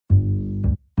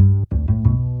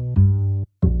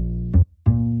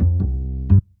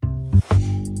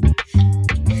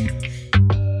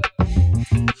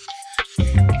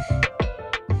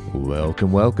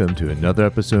Welcome to another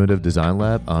episode of Design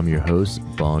Lab. I'm your host,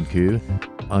 Bon Ku.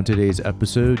 On today's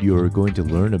episode, you're going to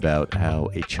learn about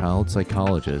how a child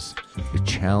psychologist is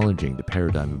challenging the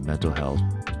paradigm of mental health,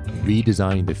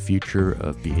 redesigning the future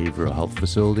of behavioral health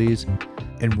facilities,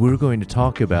 and we're going to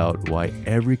talk about why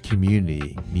every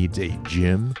community needs a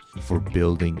gym for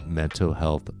building mental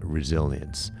health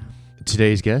resilience.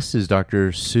 Today's guest is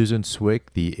Dr. Susan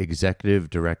Swick, the Executive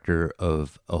Director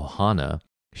of Ohana.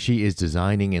 She is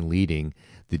designing and leading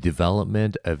the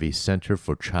development of a Center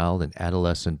for Child and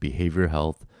Adolescent Behavioral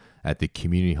Health at the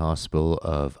Community Hospital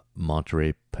of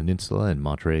Monterey Peninsula in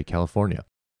Monterey, California.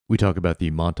 We talk about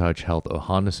the Montage Health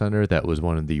Ohana Center that was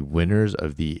one of the winners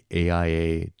of the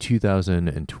AIA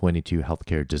 2022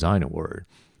 Healthcare Design Award.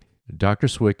 Dr.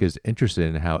 Swick is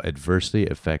interested in how adversity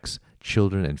affects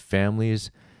children and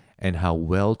families and how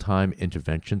well-timed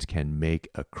interventions can make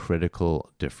a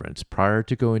critical difference. Prior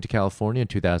to going to California in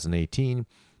 2018,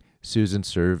 Susan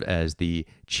served as the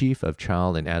Chief of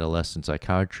Child and Adolescent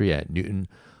Psychiatry at Newton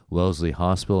Wellesley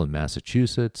Hospital in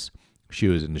Massachusetts. She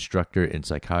was an instructor in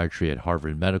psychiatry at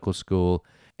Harvard Medical School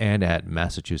and at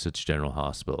Massachusetts General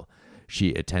Hospital.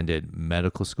 She attended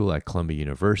medical school at Columbia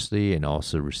University and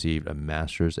also received a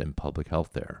master's in public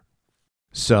health there.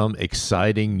 Some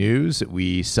exciting news.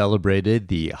 We celebrated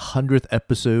the 100th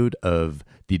episode of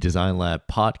the Design Lab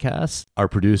podcast. Our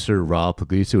producer, Rob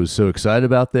Puglisi, was so excited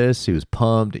about this. He was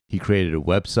pumped. He created a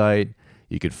website.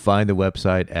 You can find the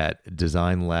website at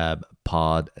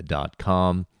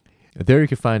designlabpod.com. There you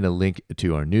can find a link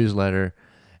to our newsletter.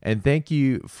 And thank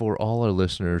you for all our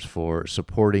listeners for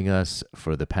supporting us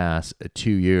for the past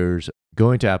 2 years.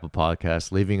 Going to Apple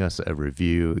Podcasts, leaving us a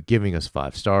review, giving us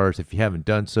 5 stars. If you haven't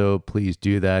done so, please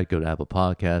do that. Go to Apple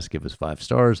Podcasts, give us 5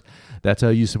 stars. That's how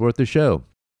you support the show.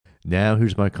 Now,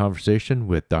 here's my conversation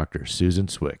with Dr. Susan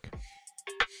Swick.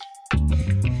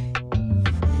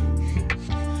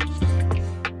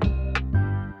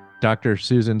 Dr.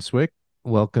 Susan Swick,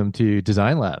 welcome to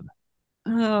Design Lab.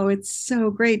 Oh, it's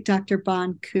so great, Dr.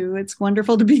 Bon Ku. It's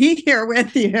wonderful to be here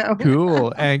with you.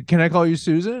 Cool. And can I call you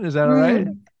Susan? Is that all right?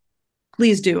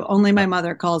 Please do. Only my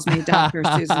mother calls me Dr.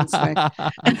 Susan Swick.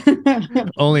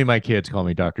 Only my kids call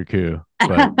me Dr. Ku.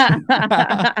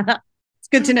 But... It's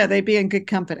good to know they'd be in good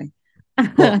company.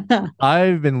 Well,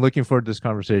 I've been looking forward to this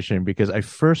conversation because I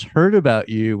first heard about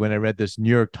you when I read this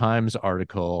New York Times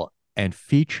article, and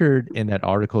featured in that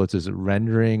article, it's this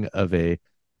rendering of a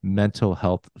mental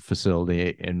health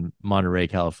facility in Monterey,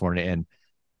 California, and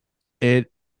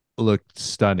it looked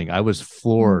stunning. I was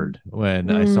floored when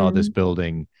I saw this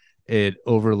building. It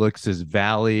overlooks this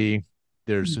valley.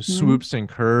 There's swoops and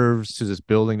curves to this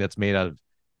building that's made out of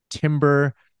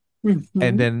timber.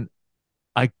 And then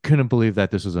I couldn't believe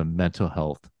that this was a mental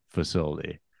health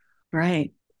facility.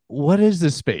 Right. What is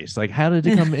this space? Like, how did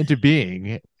it come into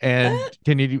being? And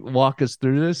can you walk us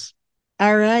through this?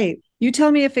 All right. You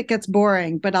tell me if it gets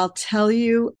boring, but I'll tell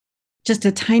you just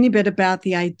a tiny bit about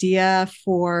the idea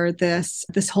for this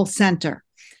whole center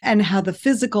and how the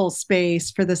physical space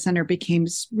for the center became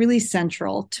really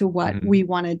central to what we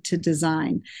wanted to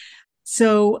design.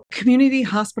 So Community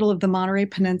Hospital of the Monterey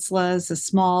Peninsula is a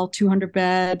small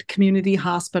 200-bed community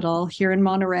hospital here in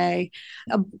Monterey,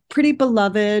 a pretty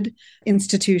beloved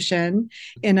institution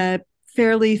in a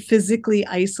fairly physically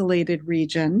isolated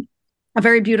region. A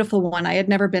very beautiful one. I had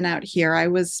never been out here. I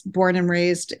was born and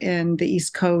raised in the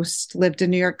East Coast, lived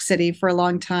in New York City for a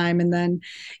long time, and then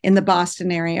in the Boston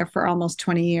area for almost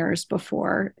 20 years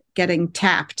before getting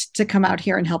tapped to come out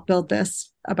here and help build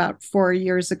this about 4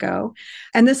 years ago.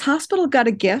 And this hospital got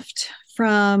a gift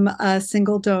from a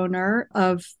single donor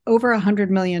of over $100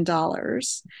 million.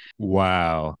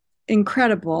 Wow.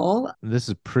 Incredible. This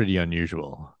is pretty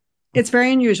unusual. It's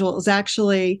very unusual. It was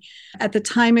actually, at the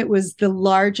time, it was the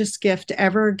largest gift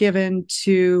ever given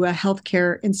to a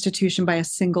healthcare institution by a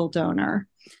single donor.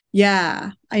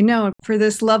 Yeah, I know, for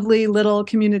this lovely little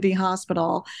community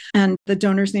hospital. And the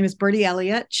donor's name is Bertie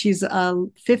Elliott. She's a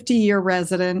 50-year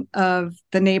resident of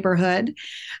the neighborhood.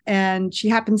 And she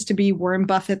happens to be Warren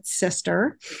Buffett's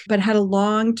sister, but had a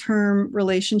long-term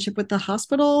relationship with the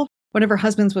hospital. One of her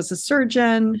husbands was a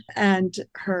surgeon, and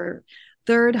her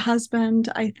third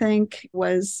husband, I think,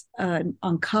 was an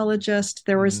oncologist.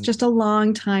 There was just a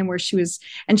long time where she was,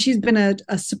 and she's been a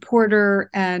supporter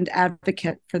and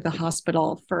advocate for the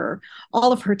hospital for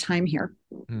all of her time here.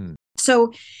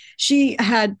 So she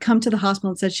had come to the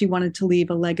hospital and said she wanted to leave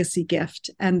a legacy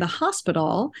gift. And the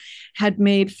hospital had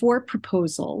made 4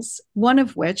 proposals, one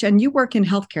of which, and you work in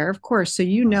healthcare, of course, so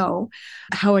you know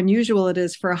how unusual it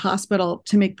is for a hospital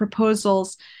to make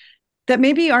proposals that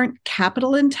maybe aren't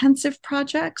capital intensive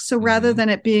projects. So rather than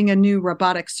it being a new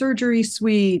robotic surgery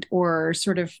suite or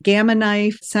sort of Gamma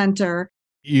Knife center,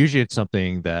 usually it's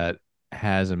something that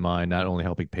has in mind not only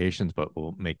helping patients, but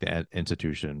will make the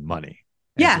institution money.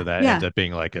 And so that ends up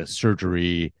being like a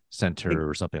surgery center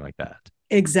or something like that.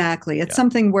 Exactly. It's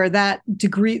something where that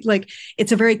degree, like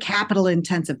it's a very capital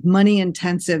intensive, money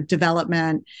intensive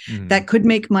development that could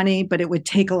make money, but it would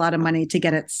take a lot of money to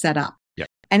get it set up.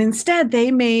 And instead,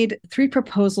 they made 3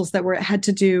 proposals that had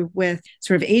to do with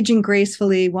sort of aging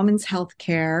gracefully, women's health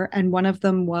care, and one of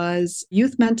them was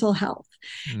youth mental health.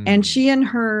 And she and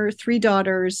her 3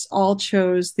 daughters all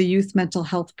chose the youth mental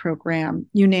health program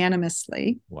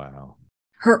unanimously. Wow.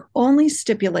 Her only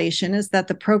stipulation is that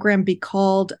the program be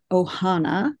called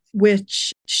Ohana,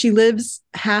 which she lives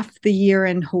half the year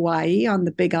in Hawaii on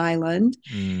the Big Island.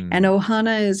 And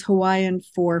Ohana is Hawaiian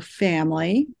for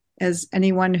family, as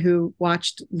anyone who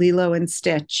watched Lilo and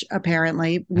Stitch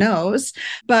apparently knows.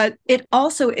 But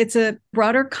it's a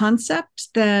broader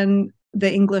concept than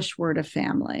the English word of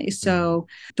family. So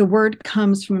the word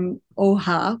comes from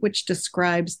oha, which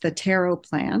describes the taro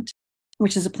plant,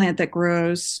 which is a plant that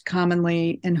grows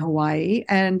commonly in Hawaii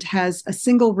and has a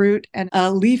single root and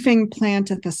a leafing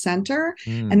plant at the center,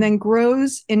 and then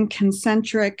grows in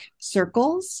concentric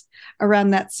circles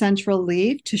around that central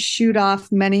leaf to shoot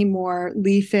off many more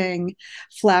leafing,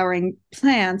 flowering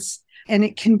plants. And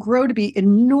it can grow to be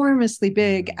enormously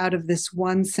big out of this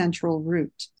one central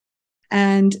root.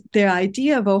 And the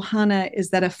idea of Ohana is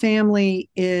that a family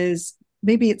is,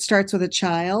 maybe it starts with a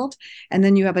child, and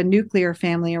then you have a nuclear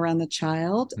family around the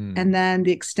child, and then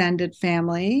the extended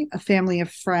family, a family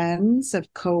of friends,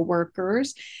 of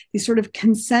co-workers, these sort of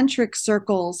concentric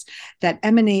circles that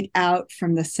emanate out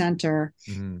from the center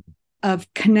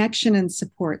of connection and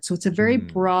support. So it's a very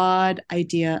broad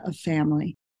idea of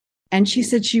family. And she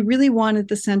said she really wanted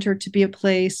the center to be a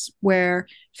place where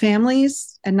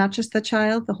families, and not just the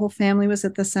child, the whole family was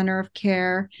at the center of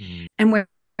care, and where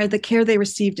the care they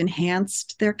received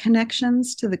enhanced their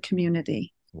connections to the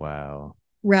community. Wow.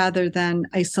 Rather than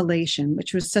isolation,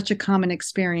 which was such a common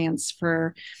experience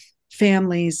for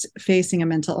families facing a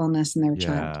mental illness in their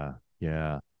child.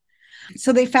 Yeah.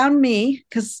 So they found me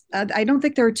because I don't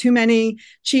think there are too many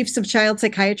chiefs of child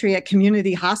psychiatry at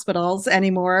community hospitals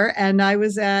anymore. And I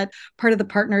was at part of the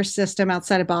partner system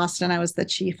outside of Boston. I was the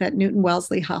chief at Newton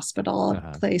Wellesley Hospital,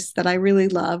 a place that I really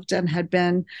loved and had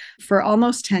been for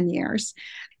almost 10 years.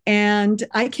 And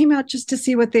I came out just to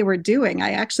see what they were doing.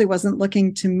 I actually wasn't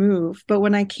looking to move. But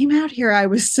when I came out here, I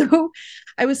was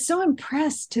so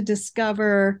impressed to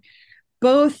discover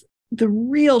both the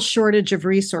real shortage of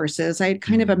resources. I had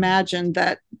kind of imagined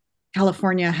that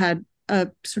California had a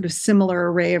sort of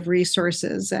similar array of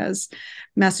resources as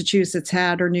Massachusetts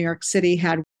had or New York City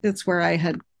had. That's where I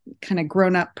had kind of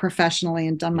grown up professionally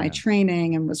and done my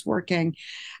training and was working.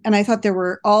 And I thought there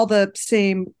were all the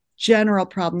same general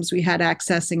problems we had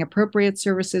accessing appropriate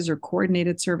services or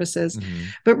coordinated services.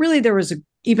 But really, there was an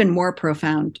even more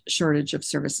profound shortage of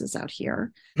services out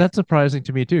here. That's surprising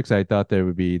to me, too, because I thought there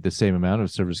would be the same amount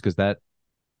of service because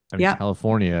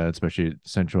California, especially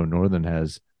Central and Northern,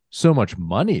 has so much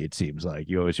money, it seems like.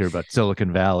 You always hear about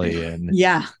Silicon Valley. And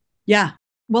Yeah.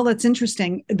 Well, it's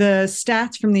interesting. The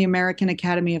stats from the American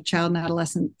Academy of Child and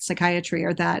Adolescent Psychiatry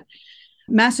are that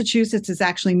Massachusetts is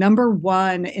actually number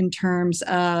 1 in terms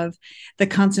of the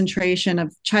concentration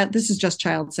of this is just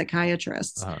child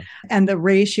psychiatrists, and the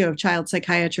ratio of child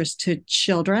psychiatrists to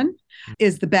children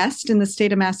is the best in the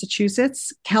state of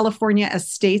Massachusetts. California,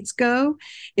 as states go,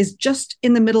 is just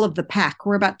in the middle of the pack.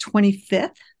 We're about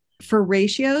 25th for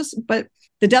ratios, but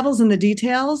the devil's in the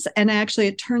details. And actually,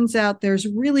 it turns out there's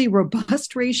really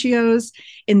robust ratios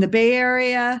in the Bay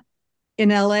Area, in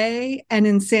LA, and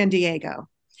in San Diego.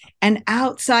 And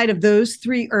outside of those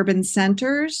 3 urban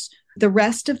centers, the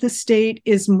rest of the state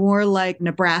is more like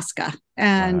Nebraska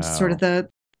and sort of the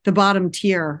bottom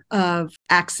tier of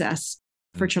access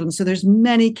for children. So there's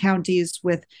many counties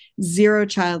with 0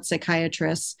 child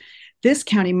psychiatrists. This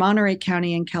county, Monterey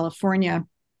County in California,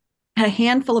 had a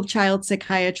handful of child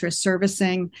psychiatrists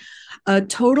servicing a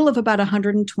total of about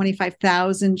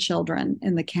 125,000 children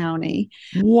in the county.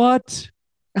 What?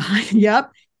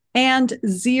 Yep. And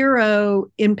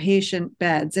 0 inpatient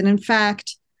beds. And in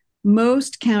fact,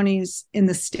 most counties in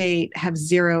the state have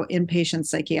 0 inpatient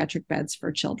psychiatric beds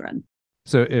for children.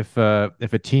 So if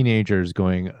a teenager is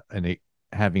going and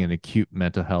having an acute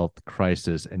mental health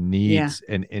crisis and needs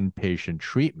an inpatient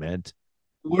treatment,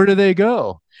 where do they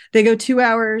go? They go 2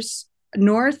 hours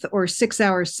north or 6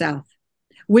 hours south,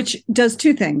 which does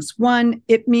 2 things. One,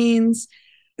 it means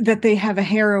that they have a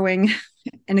harrowing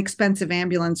an expensive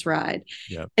ambulance ride.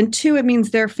 Yep. And two, it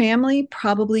means their family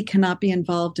probably cannot be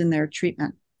involved in their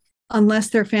treatment unless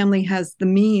their family has the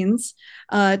means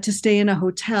to stay in a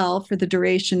hotel for the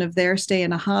duration of their stay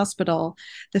in a hospital.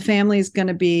 The family is going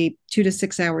to be 2 to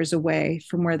 6 hours away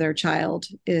from where their child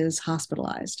is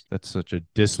hospitalized. That's such a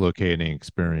dislocating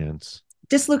experience.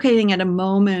 Dislocating at a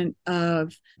moment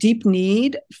of deep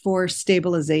need for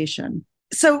stabilization.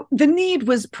 So the need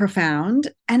was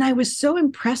profound. And I was so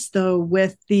impressed, though,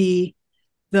 with the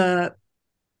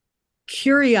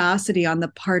curiosity on the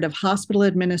part of hospital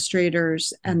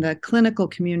administrators and the clinical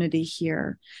community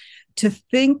here to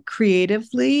think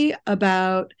creatively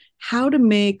about how to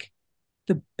make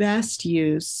the best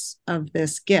use of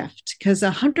this gift. Because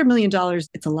 $100 million,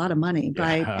 it's a lot of money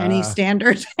by any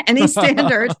standard.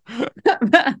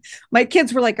 My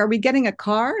kids were like, "Are we getting a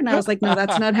car?" And I was like, "No,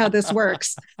 that's not how this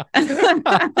works."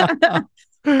 But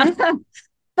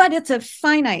it's a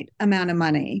finite amount of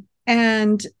money.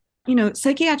 And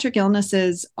psychiatric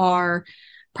illnesses are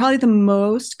probably the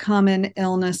most common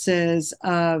illnesses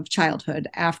of childhood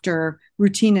after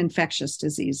routine infectious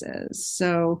diseases.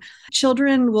 So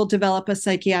children will develop a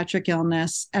psychiatric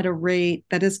illness at a rate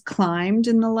that has climbed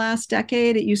in the last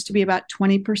decade. It used to be about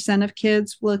 20% of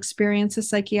kids will experience a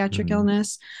psychiatric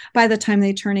illness by the time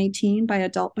they turn 18, by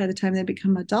the time they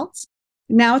become adults.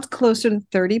 Now it's closer to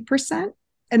 30%.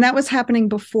 And that was happening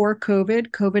before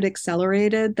COVID. COVID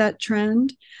accelerated that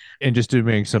trend. And just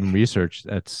doing some research,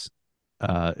 it's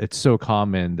so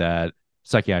common that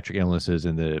psychiatric illnesses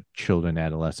in the children,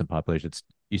 adolescent population,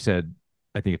 you said,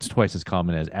 I think it's twice as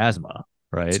common as asthma,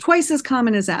 right? It's twice as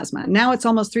common as asthma. Now it's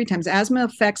almost 3 times. Asthma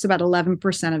affects about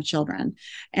 11% of children.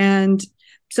 And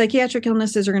psychiatric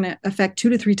illnesses are going to affect 2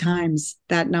 to 3 times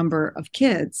that number of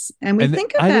kids. And we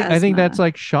think of asthma. I think that's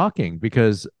like shocking,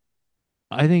 because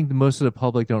I think most of the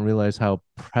public don't realize how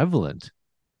prevalent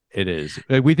it is.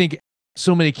 Like, we think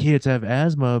so many kids have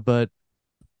asthma, but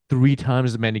 3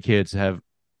 times as many kids have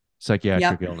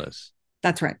psychiatric illness.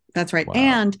 That's right. That's right. Wow.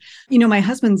 And, my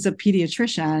husband's a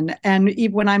pediatrician. And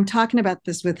when I'm talking about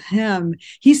this with him,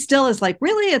 he still is like,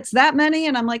 "Really? It's that many?"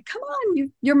 And I'm like, "Come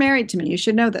on, you're married to me. You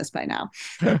should know this by now."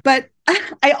 But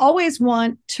I always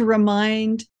want to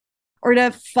remind or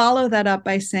to follow that up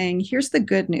by saying, here's the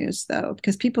good news, though,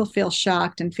 because people feel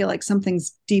shocked and feel like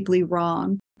something's deeply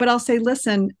wrong. But I'll say,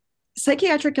 listen,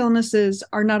 psychiatric illnesses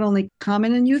are not only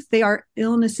common in youth, they are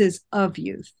illnesses of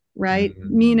youth, right?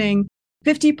 Mm-hmm. Meaning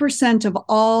 50% of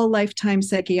all lifetime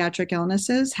psychiatric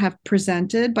illnesses have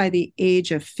presented by the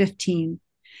age of 15.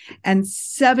 And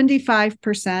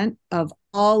 75% of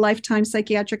all lifetime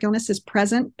psychiatric illnesses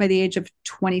present by the age of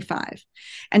 25.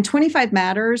 And 25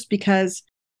 matters because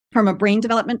from a brain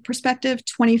development perspective,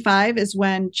 25 is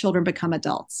when children become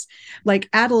adults. Like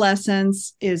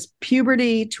adolescence is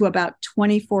puberty to about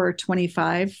 24 or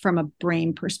 25 from a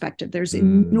brain perspective. There's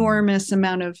enormous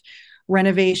amount of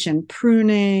renovation,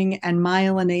 pruning, and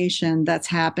myelination that's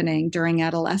happening during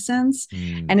adolescence.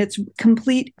 And it's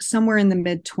complete somewhere in the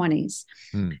mid-20s.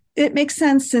 It makes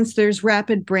sense since there's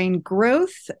rapid brain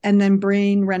growth and then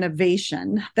brain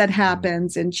renovation that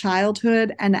happens in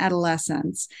childhood and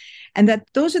adolescence. And that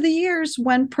those are the years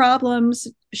when problems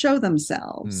show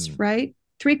themselves, right?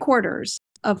 3/4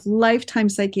 of lifetime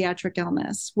psychiatric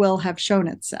illness will have shown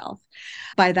itself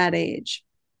by that age.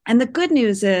 And the good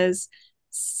news is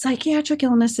psychiatric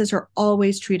illnesses are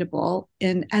always treatable,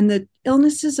 and the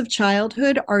illnesses of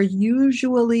childhood are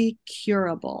usually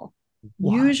curable.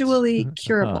 What? Usually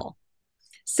curable.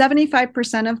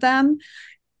 75% of them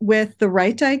with the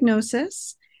right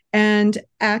diagnosis and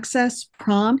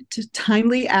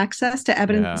timely access to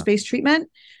evidence-based treatment,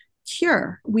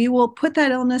 cure. We will put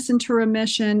that illness into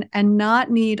remission and not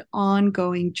need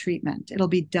ongoing treatment. It'll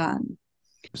be done.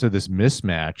 So this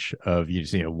mismatch of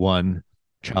one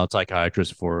child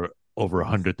psychiatrist for over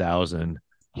 100,000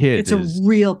 kids, it's a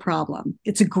real problem.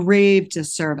 It's a grave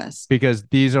disservice because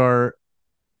these are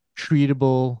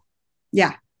treatable,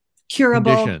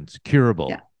 curable conditions,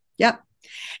 curable. Yep.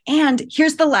 And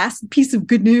here's the last piece of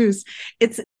good news.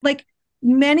 It's like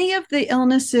many of the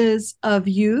illnesses of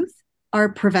youth are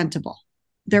preventable.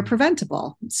 They're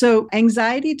preventable. So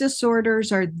anxiety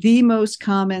disorders are the most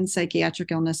common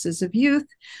psychiatric illnesses of youth.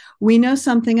 We know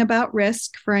something about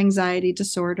risk for anxiety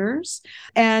disorders.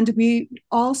 And we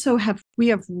also have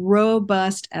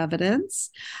robust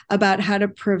evidence about how to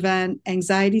prevent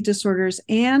anxiety disorders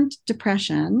and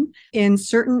depression in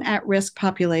certain at-risk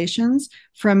populations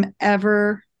from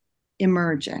ever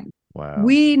emerging. Wow.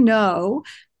 We know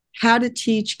how to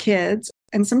teach kids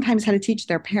and sometimes how to teach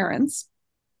their parents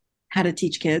how to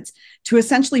teach kids to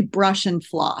essentially brush and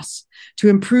floss to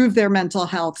improve their mental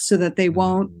health so that they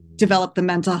won't develop the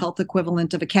mental health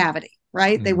equivalent of a cavity,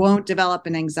 right? They won't develop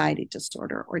an anxiety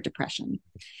disorder or depression.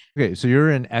 Okay, so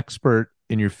you're an expert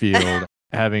in your field,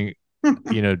 having,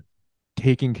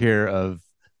 taken care of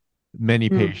many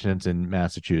patients in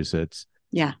Massachusetts.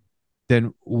 Yeah.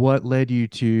 Then what led you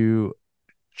to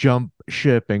jump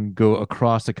ship and go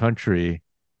across the country?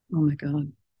 Oh my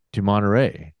God. To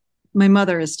Monterey? My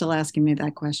mother is still asking me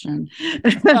that question.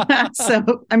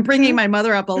 So I'm bringing my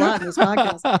mother up a lot in this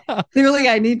podcast. Clearly,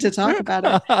 I need to talk about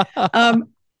it.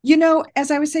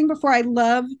 As I was saying before, I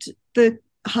loved the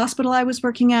hospital I was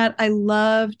working at. I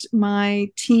loved my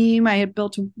team. I had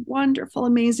built a wonderful,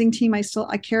 amazing team. I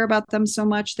care about them so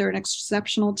much. They're an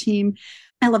exceptional team.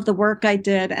 I love the work I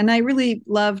did. And I really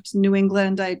loved New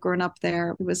England. I had grown up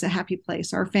there. It was a happy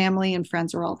place. Our family and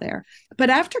friends were all there. But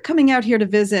after coming out here to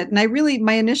visit, and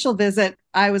my initial visit,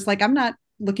 I was like, I'm not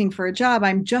looking for a job.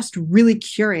 I'm just really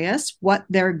curious what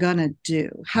they're going to do.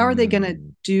 How are they going to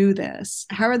do this?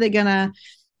 How are they going to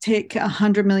take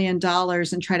 $100 million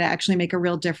and try to actually make a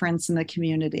real difference in the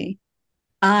community?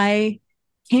 I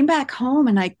came back home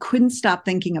and I couldn't stop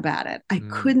thinking about it. I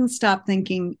couldn't stop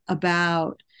thinking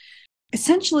about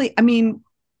essentially,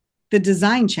 the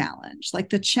design challenge, like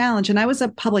the challenge. And I was a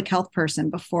public health person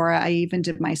before I even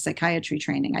did my psychiatry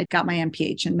training. I got my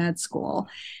MPH in med school.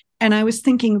 And I was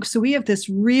thinking, so we have this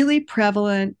really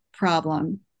prevalent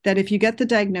problem that if you get the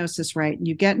diagnosis right and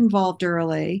you get involved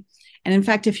early, and in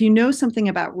fact, if you know something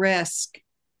about risk,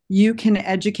 you can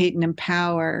educate and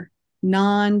empower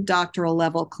non-doctoral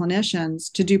level clinicians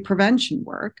to do prevention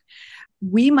work.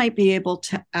 We might be able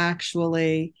to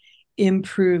actually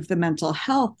improve the mental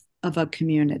health of a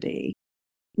community,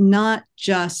 not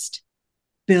just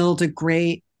build a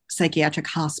great psychiatric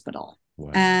hospital.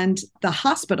 Wow. And the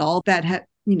hospital that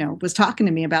was talking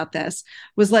to me about this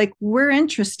was like, we're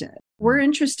interested. We're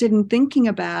interested in thinking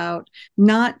about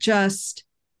not just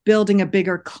building a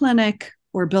bigger clinic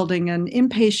or building an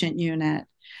inpatient unit,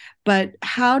 but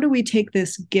how do we take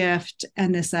this gift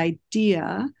and this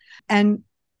idea, and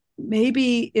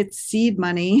maybe it's seed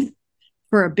money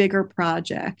for a bigger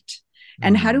project,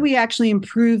 and how do we actually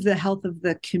improve the health of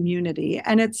the community?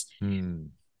 And it's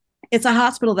a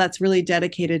hospital that's really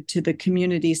dedicated to the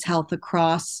community's health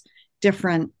across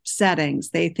different settings.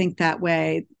 They think that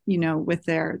way,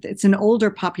 it's an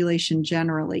older population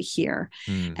generally here.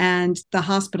 And the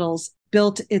hospital's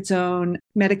built its own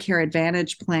Medicare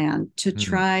Advantage plan to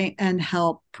try and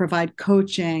help provide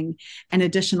coaching and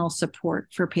additional support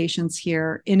for patients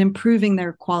here in improving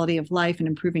their quality of life and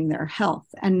improving their health,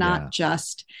 and not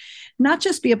just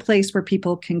be a place where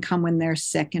people can come when they're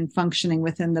sick and functioning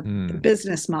within the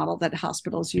business model that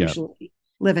hospitals usually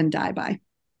live and die by.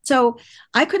 So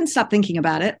I couldn't stop thinking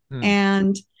about it.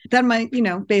 And then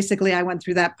basically I went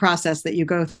through that process that you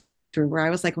go through where I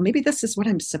was like, well, maybe this is what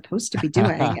I'm supposed to be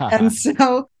doing. And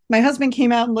so my husband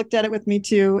came out and looked at it with me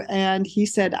too. And he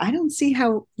said, I don't see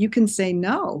how you can say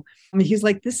no. He's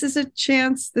like, this is a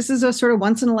chance. This is a sort of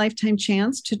once in a lifetime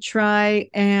chance to try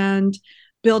and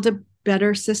build a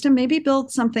better system, maybe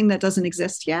build something that doesn't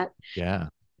exist yet. Yeah.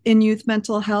 In youth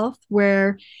mental health,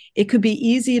 where it could be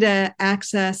easy to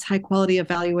access high quality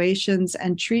evaluations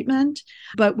and treatment,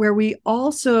 but where we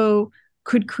also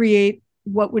could create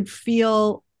what would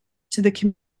feel to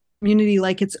the community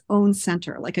like its own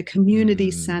center, like a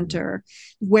community center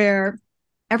where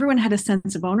everyone had a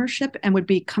sense of ownership and would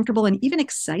be comfortable and even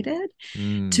excited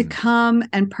to come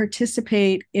and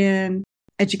participate in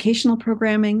educational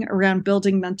programming around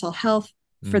building mental health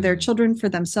for their children, for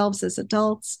themselves as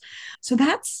adults. So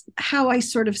that's how I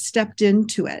sort of stepped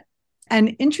into it.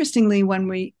 And interestingly, when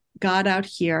we got out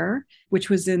here, which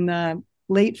was in the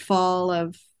late fall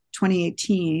of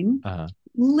 2018,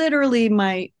 literally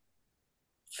my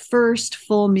first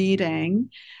full meeting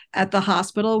at the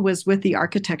hospital was with the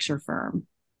architecture firm.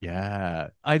 Yeah.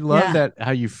 I love that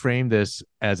how you frame this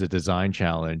as a design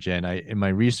challenge. And in my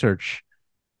research,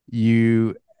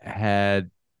 you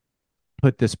had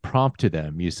put this prompt to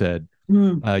them. You said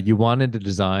you wanted a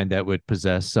design that would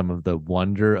possess some of the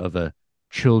wonder of a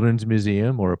children's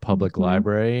museum or a public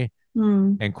library,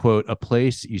 and quote, a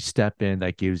place you step in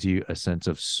that gives you a sense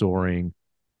of soaring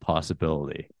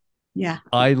possibility. Yeah.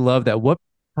 I love that. What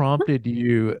prompted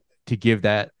you to give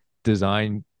that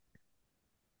design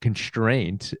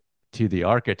constraint to the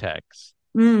architects?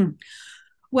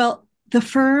 Well, the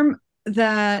firm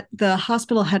that the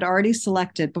hospital had already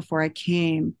selected before I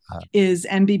came is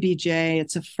MBBJ.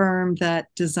 It's a firm that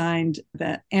designed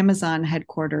the Amazon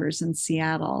headquarters in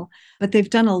Seattle, but they've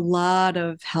done a lot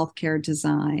of healthcare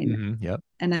design.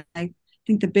 And I think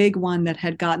think the big one that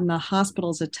had gotten the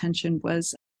hospital's attention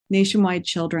was Nationwide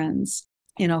Children's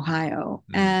in Ohio.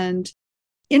 And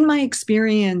in my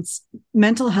experience,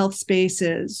 mental health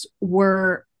spaces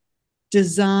were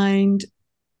designed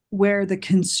where the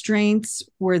constraints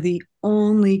were the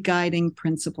only guiding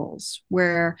principles,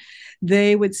 where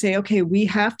they would say, okay, we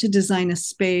have to design a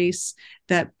space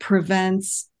that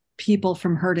prevents people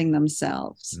from hurting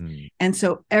themselves. And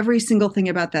so every single thing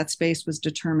about that space was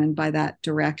determined by that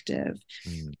directive.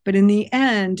 But in the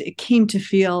end, it came to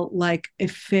feel like a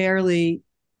fairly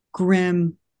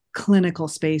grim clinical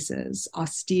spaces,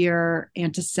 austere,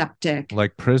 antiseptic.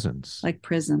 Like prisons. Like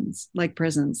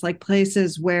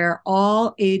places where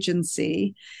all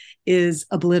agency is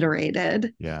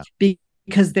obliterated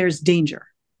because there's danger,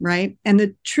 right? And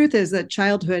the truth is that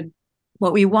childhood,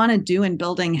 what we want to do in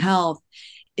building health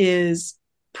is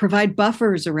provide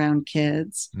buffers around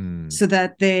kids so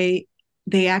that they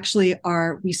actually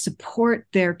we support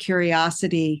their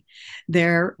curiosity,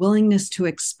 their willingness to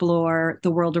explore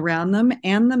the world around them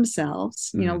and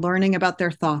themselves, learning about their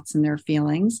thoughts and their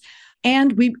feelings.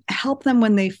 And we help them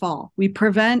when they fall. We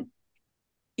prevent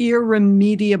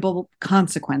irremediable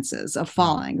consequences of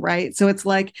falling, right? So it's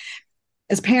like,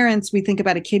 as parents, we think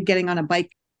about a kid getting on a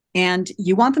bike and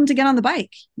you want them to get on the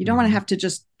bike. You don't want to have to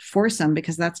just force them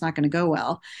because that's not going to go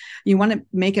well. You want to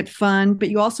make it fun, but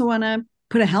you also want to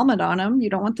put a helmet on them. You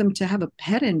don't want them to have a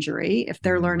head injury if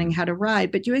they're learning how to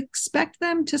ride, but you expect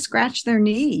them to scratch their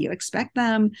knee. You expect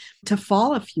them to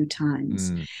fall a few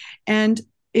times. And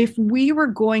if we were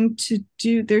going to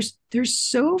do, there's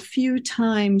so few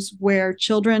times where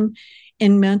children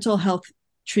in mental health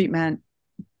treatment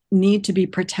need to be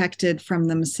protected from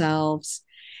themselves,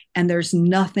 and there's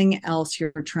nothing else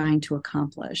you're trying to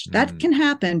accomplish. That can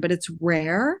happen, but it's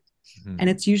rare. And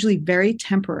it's usually very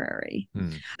temporary.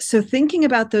 So thinking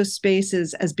about those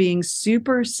spaces as being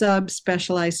super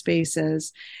sub-specialized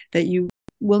spaces that you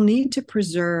will need to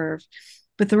preserve,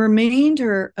 but the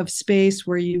remainder of space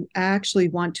where you actually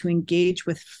want to engage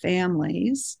with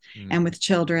families and with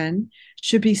children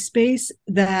should be space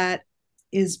that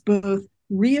is both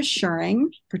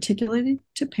reassuring, particularly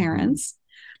to parents,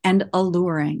 and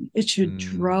alluring. It should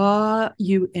draw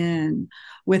you in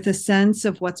with a sense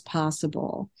of what's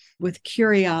possible, with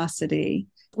curiosity,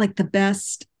 like the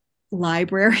best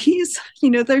libraries.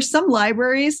 There's some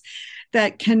libraries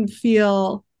that can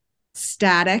feel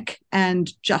static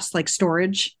and just like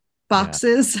storage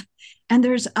boxes. Yeah. And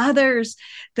there's others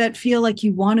that feel like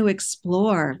you want to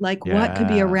explore, like what could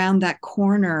be around that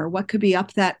corner, what could be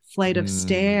up that flight of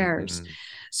stairs.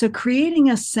 So creating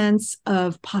a sense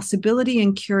of possibility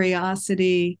and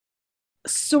curiosity.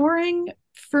 Soaring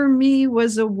for me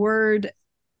was a word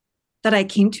that I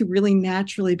came to really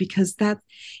naturally because that,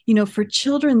 for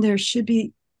children, there should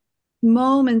be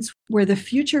moments where the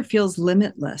future feels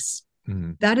limitless.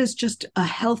 That is just a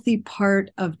healthy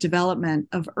part of development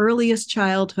of earliest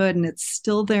childhood, and it's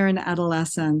still there in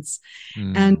adolescence.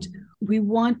 And we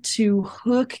want to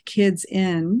hook kids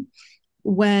in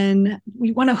when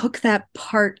we want to hook that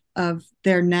part of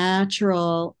their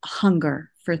natural hunger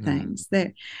for things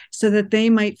so that they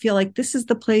might feel like this is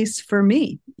the place for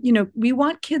me. We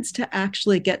want kids to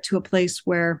actually get to a place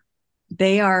where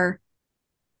they are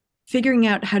figuring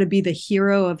out how to be the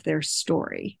hero of their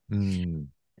story.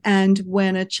 And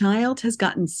when a child has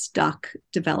gotten stuck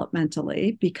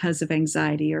developmentally because of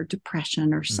anxiety or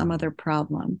depression or some other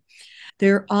problem,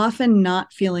 they're often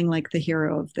not feeling like the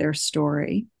hero of their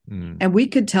story. And we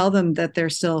could tell them that they're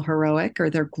still heroic or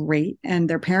they're great, and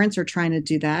their parents are trying to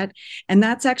do that. And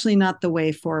that's actually not the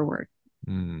way forward.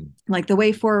 Like the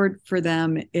way forward for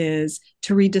them is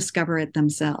to rediscover it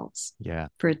themselves,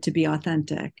 for it to be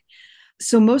authentic.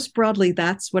 So most broadly,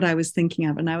 that's what I was thinking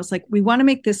of. And I was like, we want to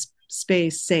make this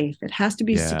space safe. It has to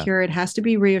be secure. It has to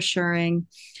be reassuring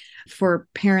for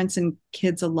parents and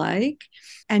kids alike.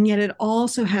 And yet it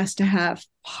also has to have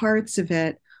parts of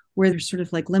it where there's sort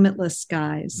of like limitless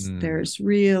skies. There's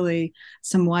really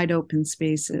some wide open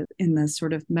spaces in the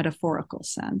sort of metaphorical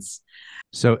sense.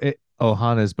 So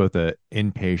Ohana is both an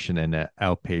inpatient and an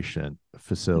outpatient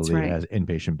facility. It has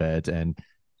inpatient beds. And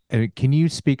can you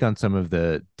speak on some of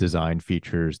the design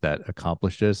features that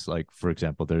accomplish this? Like, for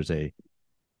example,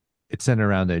 it's centered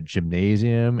around a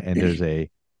gymnasium, and there's a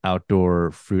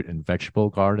outdoor fruit and vegetable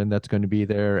garden that's going to be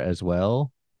there as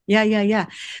well. Yeah.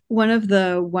 One of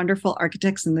the wonderful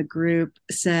architects in the group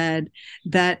said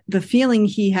that the feeling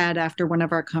he had after one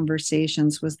of our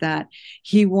conversations was that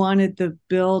he wanted the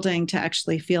building to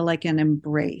actually feel like an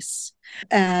embrace,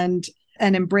 and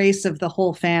an embrace of the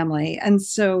whole family. And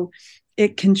so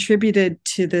it contributed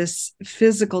to this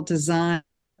physical design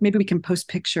maybe we can post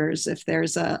pictures if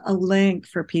there's a link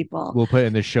for people. We'll put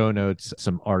in the show notes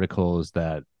some articles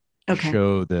that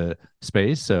show the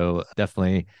space. So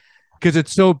definitely, because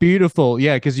it's so beautiful.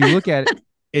 Yeah, because you look at it,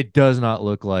 it does not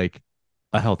look like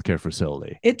a healthcare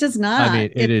facility. It does not. I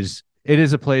mean, it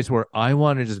is a place where I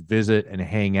want to just visit and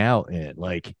hang out in,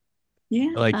 like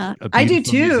a I do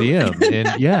too. Museum.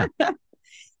 And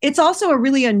it's also a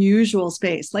really unusual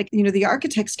space. Like, the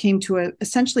architects came to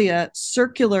essentially a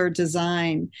circular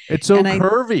design. It's so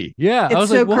curvy. It's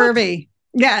so curvy.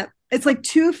 Yeah. It's like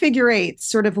 2 figure eights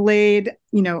sort of laid,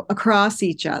 across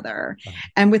each other.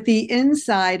 And with the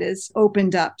inside is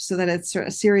opened up so that it's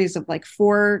a series of like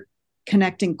 4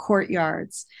 connecting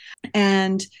courtyards.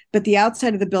 But the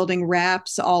outside of the building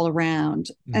wraps all around.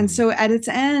 And so at its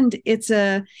end, it's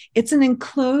an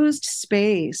enclosed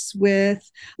space with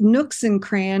nooks and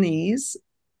crannies,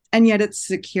 and yet it's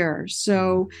secure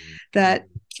so that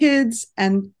kids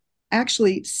and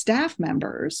actually staff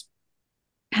members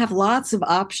have lots of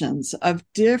options of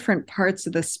different parts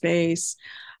of the space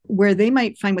where they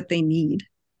might find what they need.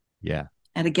 Yeah.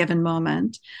 At a given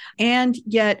moment. And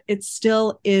yet it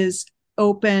still is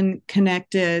open,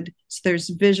 connected. So there's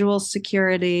visual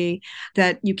security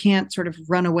that you can't sort of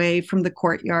run away from the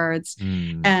courtyards.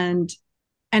 And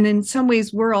in some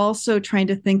ways, we're also trying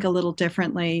to think a little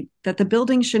differently, that the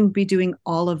building shouldn't be doing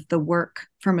all of the work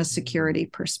from a security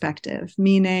perspective,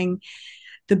 meaning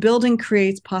the building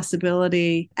creates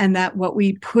possibility, and that what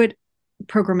we put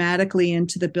programmatically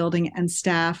into the building and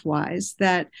staff wise,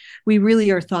 that we really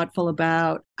are thoughtful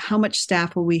about how much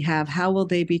staff will we have, how will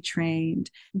they be trained,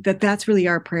 that's really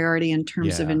our priority in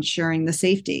terms of ensuring the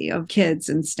safety of kids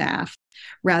and staff,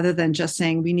 rather than just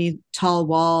saying we need tall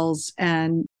walls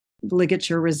and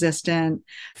ligature resistant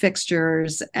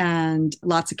fixtures and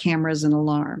lots of cameras and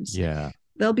alarms.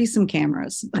 There'll be some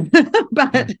cameras,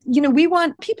 but we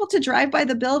want people to drive by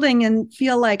the building and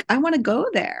feel like, I want to go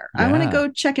there. I want to go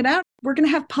check it out. We're going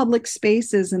to have public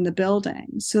spaces in the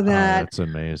building so that that's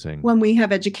amazing. When we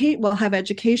have we'll have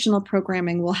educational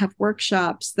programming. We'll have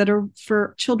workshops that are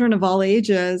for children of all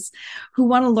ages who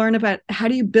want to learn about how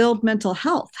do you build mental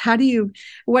health?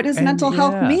 What does mental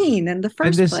health mean in the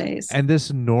first place? And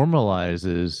this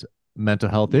normalizes mental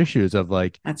health issues of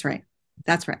like, That's right.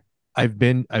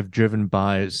 I've driven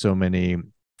by so many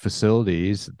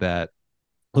facilities that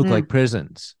look like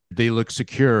prisons. They look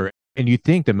secure. And you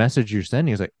think the message you're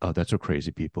sending is like, oh, that's where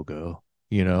crazy people go,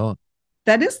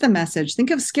 That is the message.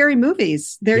 Think of scary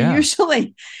movies. They're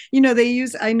usually,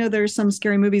 I know there's some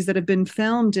scary movies that have been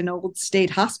filmed in old state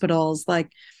hospitals, like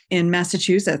in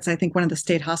Massachusetts. I think one of the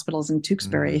state hospitals in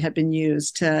Tewksbury had been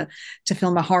used to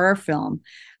film a horror film.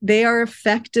 They are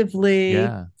effectively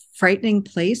frightening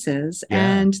places.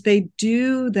 And they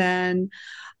do then,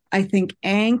 I think,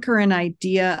 anchor an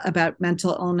idea about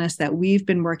mental illness that we've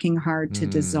been working hard to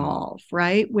dissolve,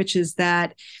 right? Which is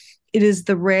that it is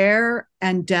the rare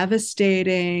and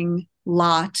devastating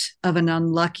lot of an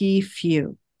unlucky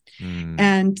few.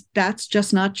 And that's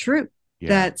just not true.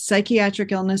 That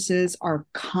psychiatric illnesses are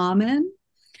common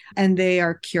and they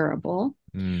are curable.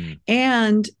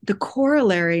 And the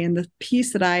corollary and the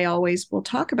piece that I always will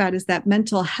talk about is that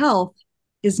mental health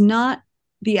is not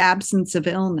the absence of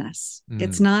illness.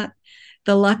 It's not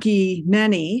the lucky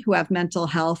many who have mental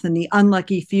health and the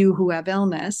unlucky few who have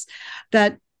illness.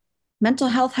 That mental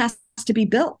health has to be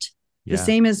built. The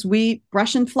same as we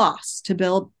brush and floss to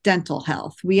build dental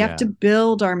health. We have to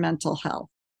build our mental health.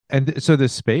 And so the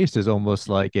space is almost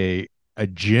like a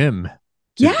gym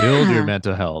to build your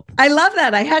mental health. I love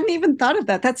that. I hadn't even thought of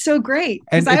that. That's so great.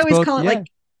 Because I always call it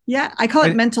I call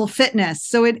it mental fitness.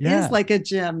 So it is like a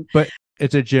gym. But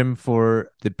it's a gym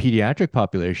for the pediatric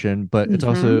population, but it's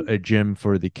also a gym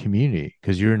for the community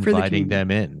because you're inviting them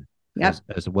in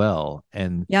as well.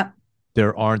 And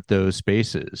there aren't those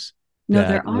spaces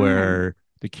where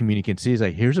the community can see is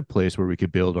like, here's a place where we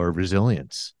could build our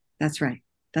resilience. That's right.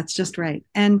 That's just right.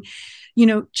 And,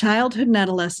 childhood and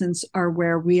adolescence are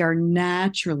where we are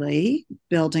naturally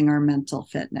building our mental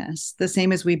fitness, the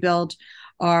same as we build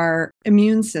our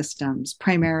immune systems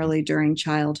primarily during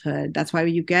childhood. That's why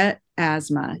you get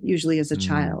asthma usually as a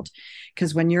child,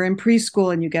 because when you're in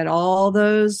preschool and you get all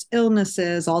those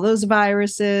illnesses, all those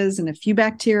viruses and a few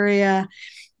bacteria,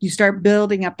 you start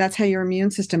building up. That's how your immune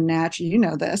system naturally,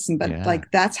 this,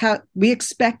 that's how we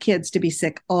expect kids to be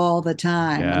sick all the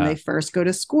time when they first go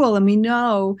to school. And we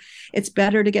know it's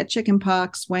better to get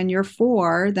chickenpox when you're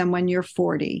 4 than when you're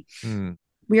 40.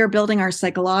 We are building our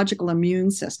psychological immune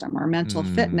system, our mental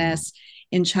fitness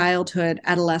in childhood,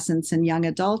 adolescence, and young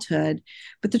adulthood.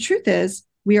 But the truth is,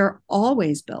 we are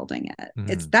always building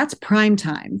it. That's prime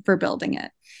time for building it.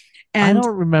 I And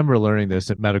don't remember learning this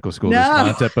at medical school, this no,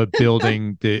 concept of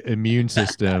building the immune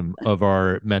system of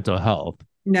our mental health.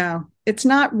 no, it's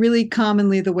not really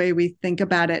commonly the way we think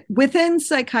about it within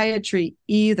psychiatry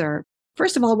either.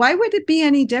 First of all, why would it be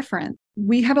any different?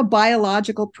 We have a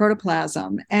biological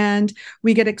protoplasm and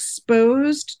we get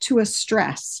exposed to a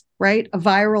stress, right? A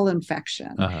viral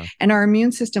infection. Uh-huh. And our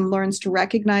immune system learns to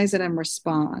recognize it and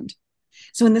respond.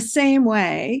 So, in the same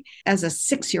way as a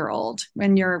 6-year-old,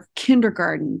 when you're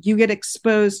kindergarten, you get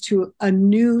exposed to a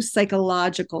new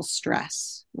psychological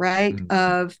stress, right? Mm.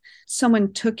 Of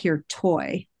someone took your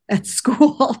toy at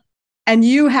school and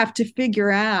you have to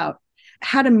figure out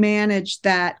how to manage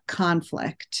that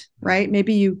conflict, right?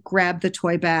 Maybe you grab the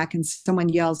toy back and someone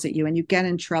yells at you and you get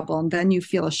in trouble and then you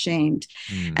feel ashamed.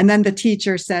 And then the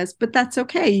teacher says, but that's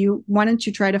okay. Why don't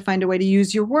you try to find a way to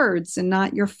use your words and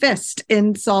not your fist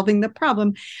in solving the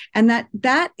problem? And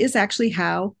that is actually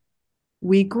how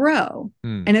we grow.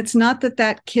 And it's not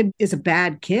that kid is a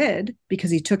bad kid because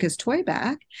he took his toy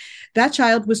back. That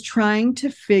child was trying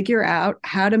to figure out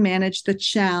how to manage the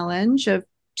challenge of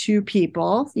two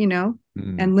people,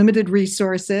 and limited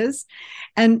resources.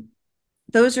 And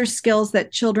those are skills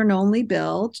that children only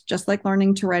build, just like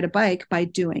learning to ride a bike, by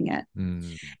doing it.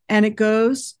 And it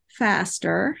goes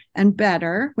faster and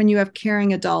better when you have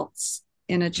caring adults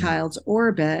in a child's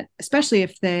orbit, especially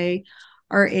if they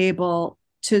are able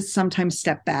to sometimes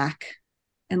step back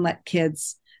and let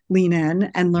kids lean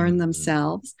in and learn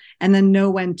themselves and then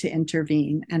know when to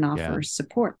intervene and offer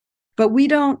support. But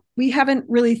we haven't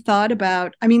really thought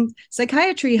about,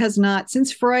 psychiatry has not,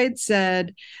 since Freud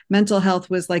said mental health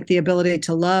was like the ability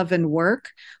to love and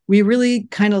work, we really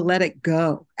kind of let it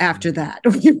go after that.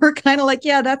 We were kind of like,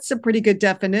 yeah, that's a pretty good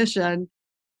definition.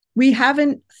 We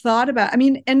haven't thought about,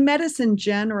 and medicine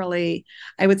generally,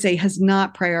 I would say, has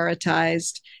not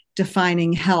prioritized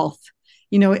defining health,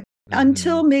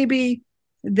 until maybe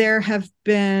there have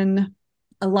been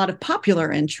a lot of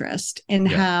popular interest in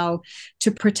how to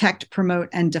protect, promote,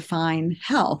 and define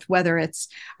health, whether it's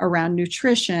around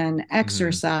nutrition,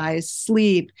 exercise,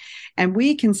 sleep. And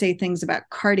we can say things about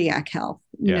cardiac health,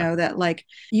 you know, that like,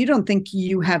 you don't think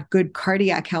you have good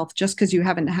cardiac health just because you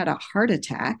haven't had a heart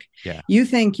attack. Yeah. You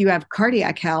think you have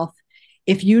cardiac health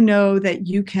if you know that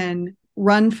you can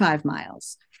run 5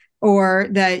 miles, or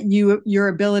that your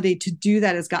ability to do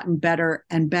that has gotten better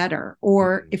and better.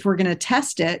 Or if we're going to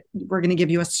test it, we're going to give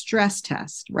you a stress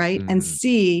test, right? And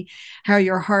see how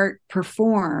your heart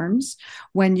performs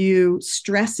when you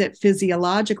stress it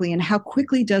physiologically and how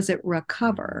quickly does it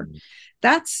recover.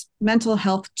 That's mental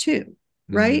health too,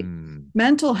 right?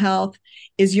 Mental health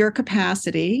is your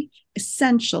capacity,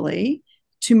 essentially,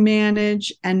 to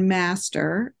manage and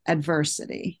master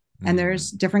adversity. And there's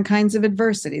different kinds of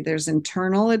adversity. There's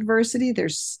internal adversity,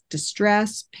 there's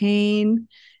distress, pain,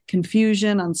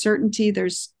 confusion, uncertainty.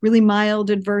 There's really mild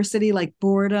adversity like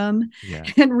boredom,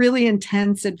 and really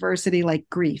intense adversity like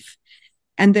grief.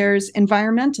 And there's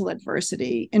environmental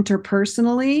adversity,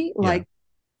 interpersonally, like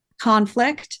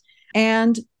conflict,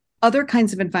 and other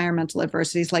kinds of environmental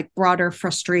adversities like broader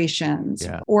frustrations,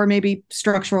 or maybe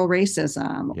structural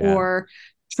racism, or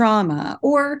trauma,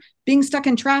 or being stuck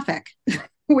in traffic.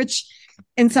 Which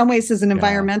in some ways is an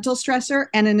environmental stressor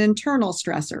and an internal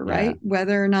stressor, right?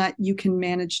 Whether or not you can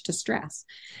manage to stress.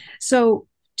 So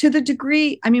to the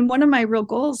degree, one of my real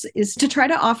goals is to try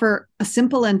to offer a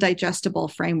simple and digestible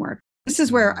framework. This is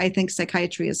where I think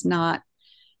psychiatry is not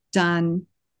done.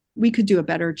 We could do a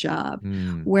better job,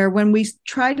 where when we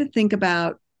try to think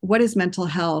about what is mental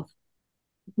health,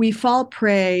 we fall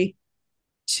prey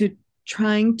to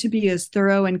trying to be as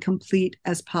thorough and complete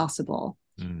as possible.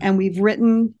 And we've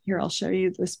written, here, I'll show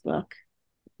you this book.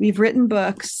 We've written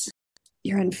books.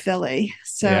 You're in Philly.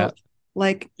 So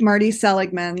like Marty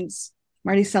Seligman is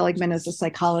a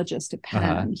psychologist at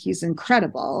Penn. He's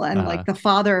incredible. And like the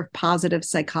father of positive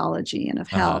psychology and of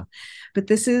health. But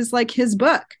this is like his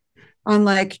book on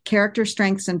like character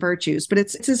strengths and virtues. But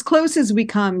it's as close as we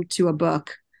come to a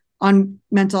book on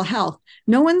mental health.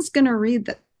 No one's going to read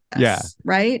that.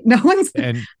 Right. No one's.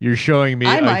 And you're showing me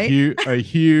a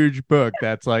huge book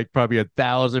that's like probably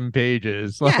 1,000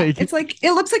 pages. It's like,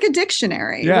 it looks like a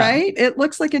dictionary, right? It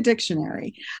looks like a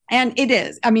dictionary. And it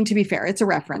is. To be fair, it's a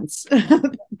reference.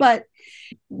 But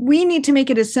we need to make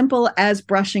it as simple as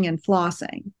brushing and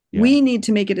flossing. We need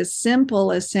to make it as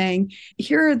simple as saying,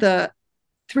 here are the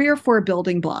 3 or 4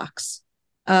 building blocks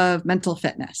of mental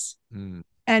fitness.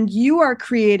 And you are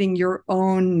creating your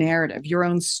own narrative, your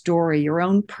own story, your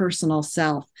own personal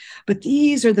self. But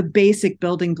these are the basic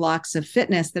building blocks of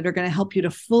fitness that are going to help you to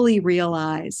fully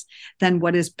realize then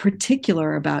what is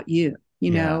particular about you.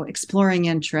 Yeah. exploring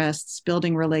interests,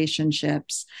 building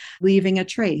relationships, leaving a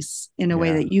trace in a way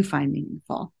Yeah. that you find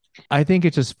meaningful. I think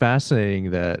it's just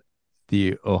fascinating that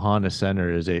the Ohana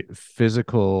Center is a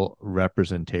physical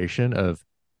representation of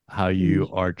how you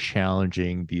Mm. are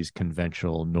challenging these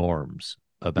conventional norms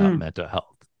about Mm. mental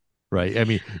health, right? I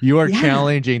mean, you are Yeah.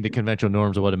 challenging the conventional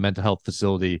norms of what a mental health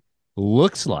facility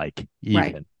looks like, Right.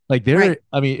 even. Like Right.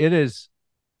 I mean, it is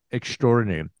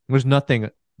extraordinary. There's nothing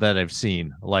that I've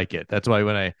seen like it. That's why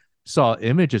when I saw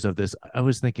images of this, I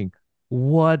was thinking,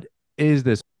 what is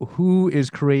this? Who is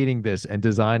creating this and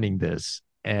designing this?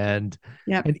 Yep.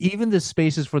 And even the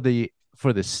spaces for the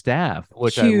staff,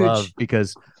 which I love Huge.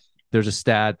 because there's a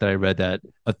stat that I read that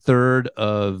a third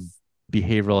of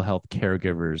behavioral health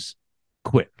caregivers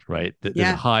quit, right? There's a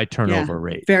Yeah. high Yeah. turnover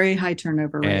rate. Very high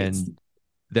turnover rates. And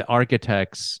the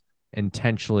architects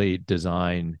intentionally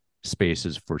design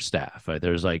spaces for staff. Right?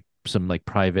 There's like some like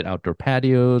private outdoor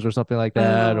patios or something like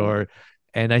that. Oh,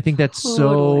 And I think that's so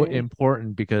totally.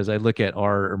 important because I look at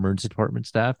our emergency department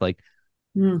staff, like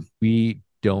Mm. we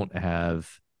don't have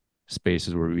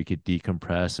spaces where we could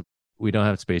decompress. We don't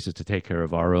have spaces to take care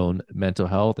of our own mental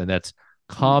health. And that's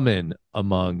Yeah. common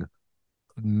among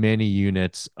many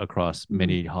units across Mm.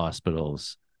 many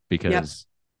hospitals Yep. because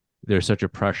there's such a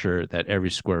pressure that every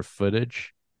square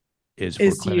footage is for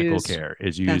Is clinical used. care,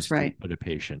 is That's used to right. put a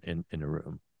patient in a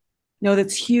room. No,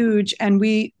 that's huge. And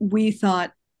we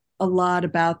thought a lot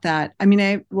about that. I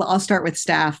mean, I'll start with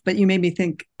staff, but you made me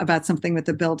think about something with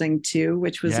the building too,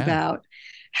 which was Yeah. about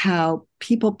how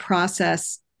people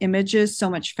process images so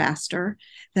much faster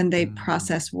than they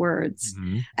process words.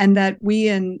 Mm-hmm. And that we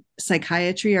in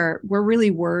psychiatry we're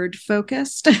really word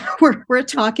focused. we're a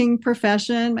talking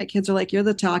profession. My kids are like, you're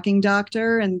the talking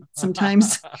doctor. And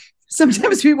sometimes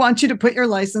we want you to put your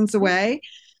license away.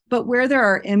 But where there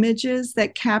are images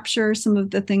that capture some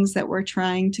of the things that we're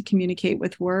trying to communicate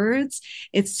with words,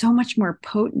 it's so much more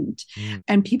potent.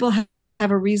 And people have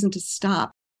a reason to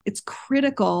stop. It's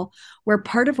critical where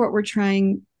part of what we're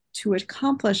trying to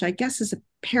accomplish, I guess, is a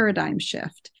paradigm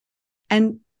shift.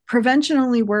 And prevention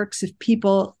only works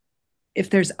if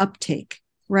there's uptake,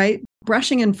 right?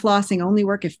 Brushing and flossing only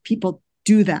work if people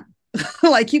do them.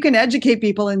 Like you can educate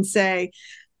people and say,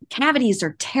 cavities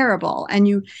are terrible.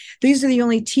 And these are the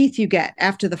only teeth you get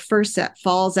after the first set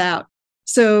falls out.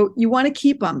 So you want to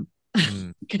keep them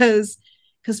because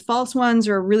false ones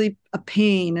are really a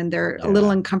pain and they're a little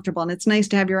uncomfortable and it's nice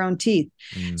to have your own teeth.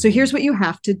 So here's what you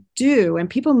have to do. And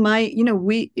people might,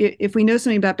 if we know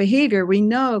something about behavior, we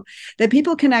know that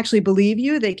people can actually believe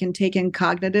you. They can take in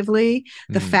cognitively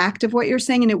the fact of what you're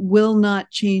saying and it will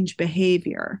not change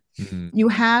behavior. You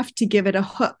have to give it a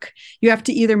hook. You have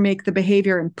to either make the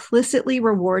behavior implicitly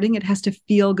rewarding. It has to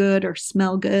feel good or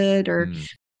smell good or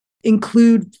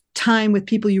include time with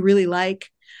people you really like,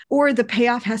 or the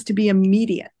payoff has to be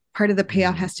immediate. Part of the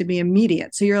payoff has to be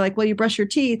immediate. So you're like, well, you brush your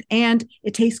teeth and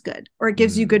it tastes good, or it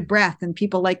gives you good breath and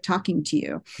people like talking to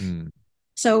you.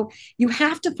 So you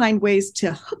have to find ways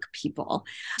to hook people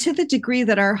to the degree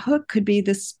that our hook could be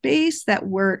the space that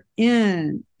we're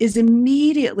in is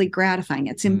immediately gratifying.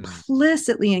 It's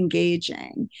implicitly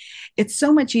engaging. It's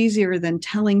so much easier than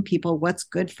telling people what's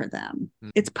good for them.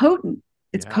 It's potent.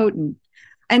 It's potent.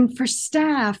 And for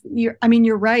staff, you're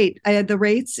right. The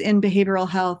rates in behavioral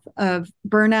health of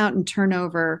burnout and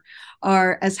turnover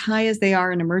are as high as they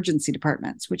are in emergency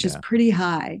departments, which is pretty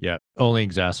high. Yeah. Only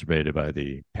exacerbated by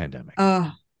the pandemic.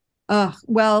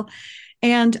 Well,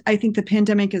 and I think the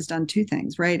pandemic has done two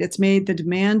things, right? It's made the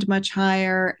demand much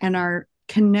higher and our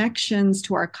connections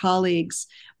to our colleagues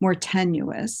more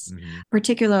tenuous,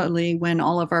 particularly when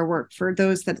all of our work, for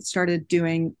those that started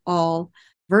doing all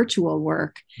virtual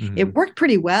work, it worked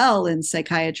pretty well in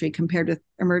psychiatry compared with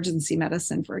emergency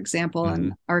medicine, for example.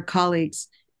 And our colleagues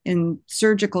in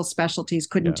surgical specialties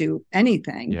couldn't do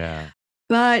anything.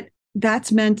 But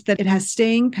that's meant that it has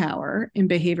staying power in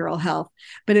behavioral health,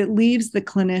 but it leaves the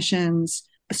clinicians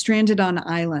stranded on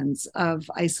islands of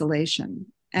isolation.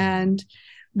 And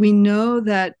we know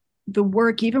that the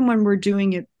work, even when we're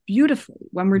doing it beautifully,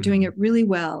 when we're doing it really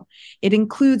well, it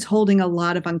includes holding a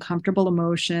lot of uncomfortable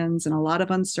emotions and a lot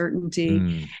of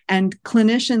uncertainty. And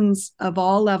clinicians of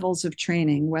all levels of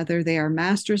training, whether they are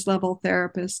master's level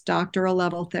therapists, doctoral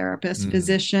level therapists,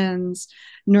 physicians,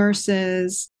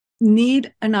 nurses,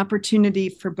 need an opportunity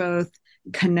for both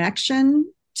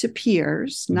connection to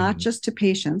peers, not just to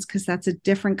patients, because that's a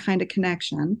different kind of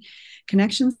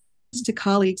connections to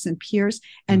colleagues and peers,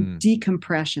 and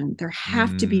decompression. There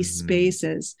have to be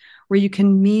spaces where you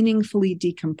can meaningfully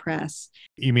decompress.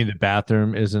 You mean the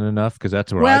bathroom isn't enough? Because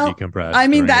that's where I decompress. I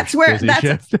mean, that's where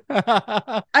shift.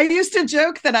 I used to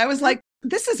joke that I was like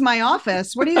this is my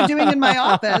office. What are you doing in my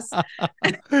office?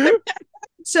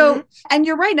 So, and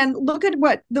you're right. And look at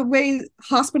what the way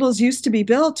hospitals used to be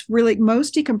built. Really,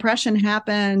 most decompression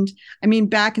happened. I mean,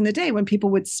 back in the day when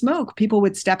people would smoke, people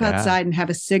would step outside and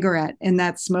have a cigarette in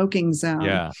that smoking zone.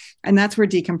 Yeah. And that's where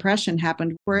decompression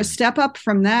happened. We're a step up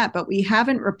from that, but we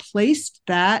haven't replaced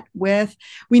that with,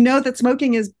 we know that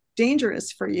smoking is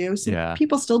dangerous for you. So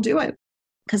people still do it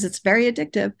because it's very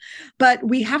addictive, but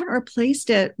we haven't replaced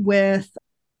it with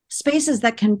spaces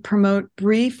that can promote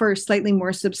brief or slightly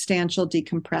more substantial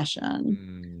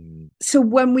decompression. So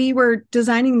when we were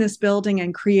designing this building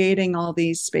and creating all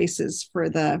these spaces for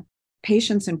the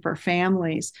patients and for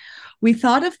families, we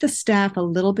thought of the staff a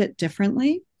little bit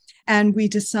differently. And we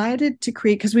decided to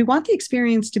create, because we want the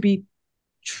experience to be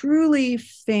truly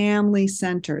family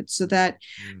centered, so that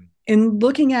in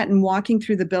looking at and walking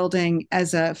through the building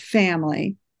as a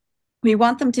family, we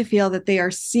want them to feel that they are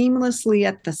seamlessly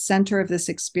at the center of this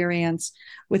experience,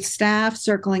 with staff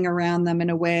circling around them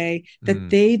in a way that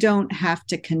they don't have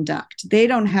to conduct. They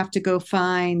don't have to go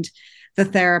find the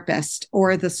therapist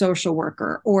or the social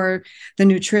worker or the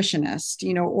nutritionist,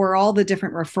 or all the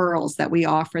different referrals that we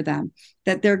offer them,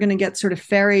 that they're going to get sort of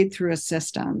ferried through a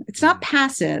system. It's not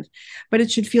passive, but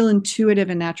it should feel intuitive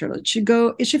and natural. It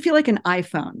should feel like an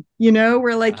iPhone,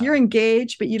 where like you're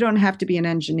engaged, but you don't have to be an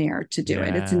engineer to do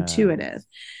it. It's intuitive.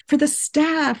 For the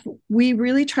staff, we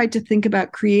really tried to think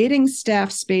about creating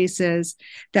staff spaces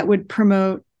that would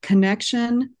promote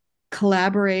connection,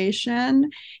 collaboration,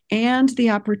 and the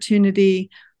opportunity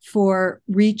for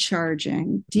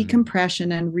recharging,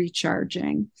 decompression and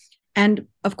recharging. And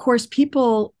of course,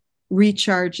 people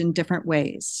recharge in different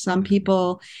ways. Some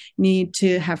people need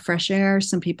to have fresh air.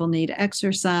 Some people need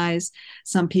exercise.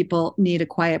 Some people need a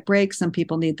quiet break. Some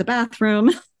people need the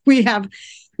bathroom. We have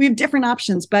different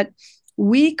options, but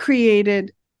we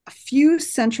created a few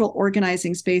central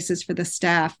organizing spaces for the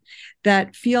staff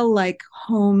that feel like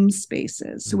home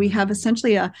spaces. So we have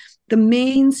essentially the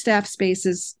main staff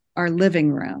spaces, our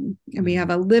living room, and we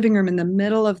have a living room in the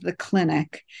middle of the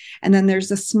clinic. And then there's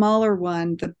a smaller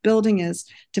one. The building is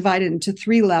divided into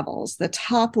 3 levels. The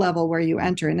top level where you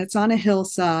enter, and it's on a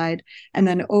hillside and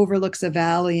then overlooks a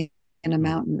valley and a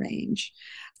mountain range.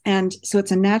 And so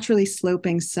it's a naturally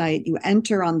sloping site. You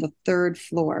enter on the 3rd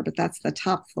floor, but that's the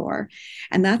top floor.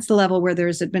 And that's the level where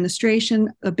there's administration,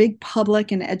 a big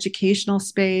public and educational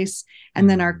space, and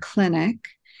then our clinic.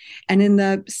 And in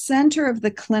the center of the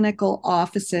clinical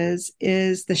offices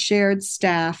is the shared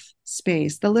staff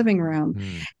space, the living room.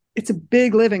 It's a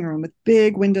big living room with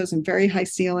big windows and very high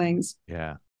ceilings.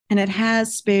 Yeah. And it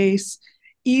has space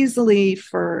easily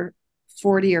for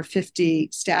 40 or 50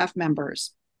 staff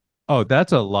members. Oh,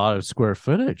 that's a lot of square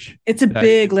footage. It's a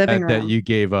big living room that you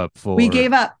gave up for. We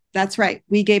gave up. That's right.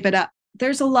 We gave it up.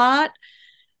 There's a lot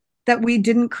that we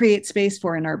didn't create space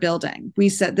for in our building. We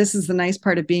said this is the nice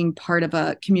part of being part of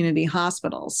a community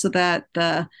hospital, so that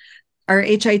our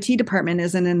HIT department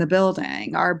isn't in the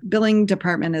building. Our billing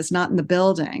department is not in the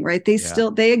building, right?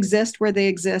 They exist where they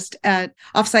exist at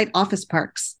offsite office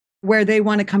parks, where they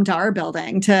want to come to our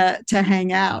building to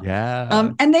hang out.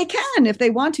 Yeah. And they can if they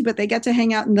want to, but they get to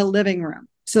hang out in the living room.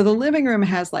 So the living room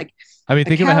has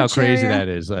think about how crazy that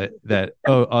is.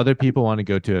 Other people want to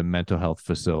go to a mental health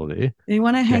facility. They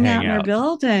want to hang out in our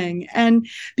building. And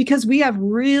because we have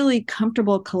really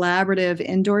comfortable collaborative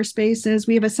indoor spaces,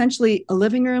 we have essentially a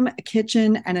living room, a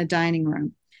kitchen, and a dining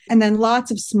room. And then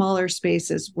lots of smaller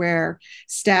spaces where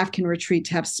staff can retreat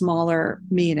to have smaller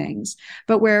meetings,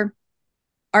 but where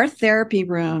our therapy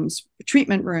rooms,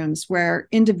 treatment rooms, where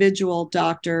individual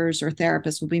doctors or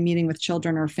therapists will be meeting with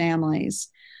children or families,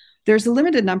 there's a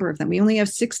limited number of them. We only have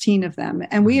 16 of them,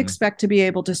 and we expect to be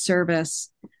able to service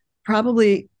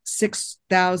probably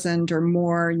 6,000 or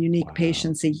more unique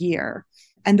patients a year.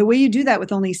 And the way you do that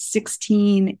with only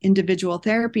 16 individual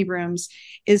therapy rooms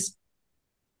is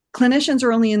clinicians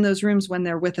are only in those rooms when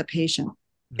they're with a patient.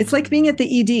 It's like being at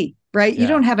the ED, right? You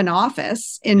don't have an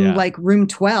office in room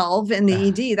 12 in the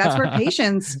ED. That's where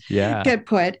patients get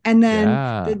put. And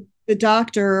then the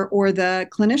doctor or the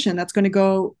clinician that's going to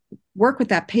go work with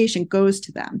that patient goes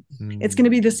to them. It's going to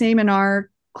be the same in our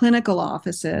clinical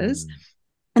offices.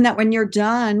 And that when you're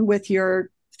done with your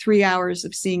 3 hours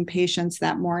of seeing patients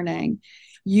that morning,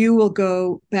 you will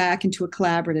go back into a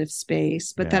collaborative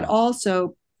space, but that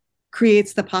also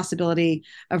creates the possibility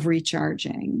of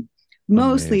recharging.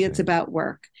 Mostly it's about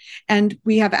work. And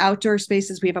we have outdoor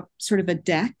spaces. We have a sort of a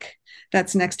deck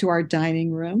that's next to our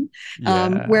dining room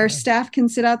where staff can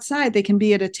sit outside. They can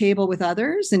be at a table with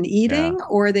others and eating,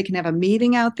 or they can have a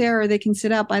meeting out there, or they can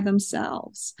sit out by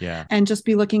themselves and just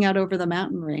be looking out over the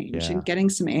mountain range and getting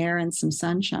some air and some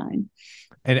sunshine.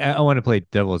 And I want to play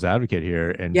devil's advocate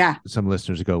here. And Yeah, some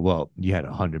listeners go, well, you had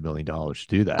 $100 million to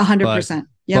do that. 100%.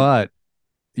 Yep. But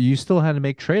you still had to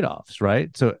make trade-offs,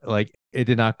 right? So like it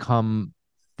did not come,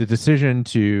 the decision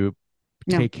to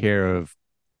No, take care of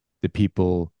the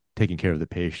people taking care of the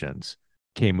patients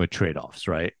came with trade-offs,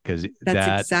 right? Because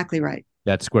that's exactly right.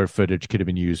 that square footage could have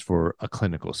been used for a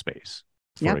clinical space,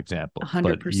 for Yep, example.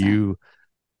 100%. But you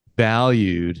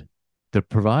valued the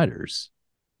providers,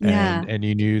 Yeah. and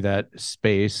you knew that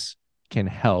space can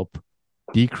help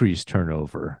decrease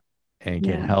turnover and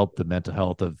can Yeah. help the mental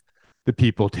health of the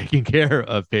people taking care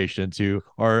of patients who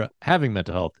are having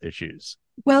mental health issues.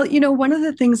 Well, one of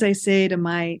the things I say to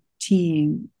my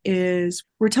team is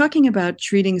we're talking about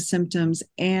treating symptoms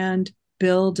and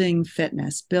building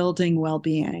fitness, building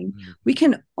well-being. We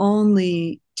can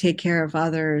only take care of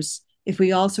others if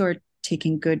we also are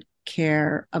taking good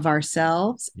care of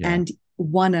ourselves and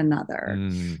one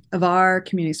another, of our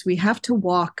communities. We have to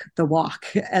walk the walk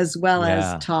as well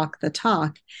as talk the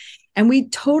talk. And we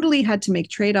totally had to make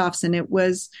trade-offs. And it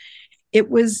was,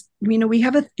 we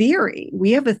have a theory.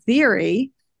 We have a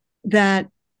theory that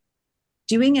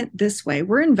doing it this way,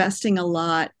 we're investing a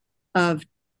lot of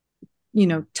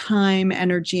time,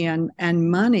 energy,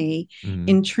 and money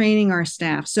in training our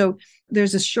staff. So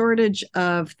there's a shortage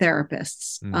of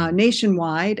therapists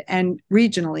nationwide, and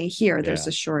regionally here, there's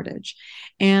a shortage.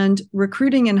 And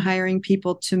recruiting and hiring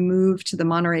people to move to the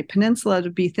Monterey Peninsula to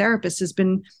be therapists has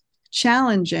been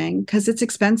challenging because it's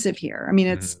expensive here. I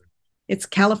mean, it's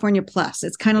California plus.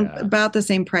 It's kind of about the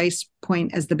same price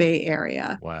point as the Bay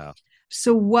Area. Wow.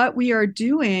 So what we are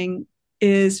doing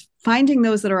is finding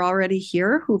those that are already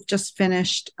here who've just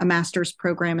finished a master's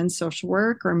program in social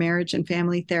work or marriage and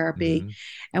family therapy.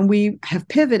 And we have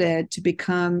pivoted to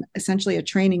become essentially a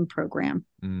training program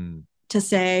to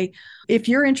say, if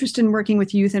you're interested in working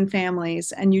with youth and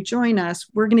families and you join us,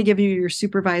 we're going to give you your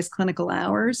supervised clinical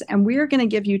hours, and we're going to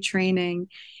give you training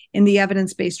in the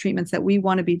evidence-based treatments that we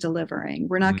want to be delivering.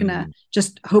 We're not going to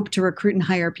just hope to recruit and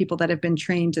hire people that have been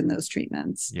trained in those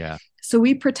treatments. Yeah. So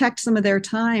we protect some of their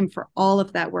time for all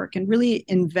of that work and really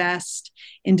invest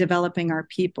in developing our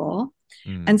people.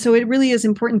 And so it really is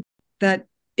important that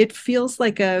it feels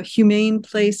like a humane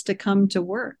place to come to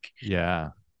work. Yeah.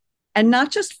 And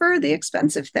not just for the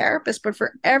expensive therapist, but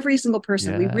for every single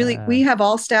person. We have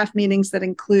all staff meetings that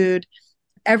include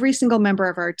every single member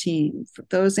of our team,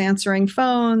 those answering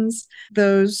phones,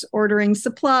 those ordering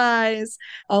supplies,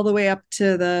 all the way up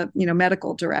to the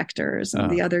medical directors and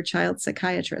the other child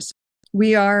psychiatrists.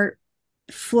 We are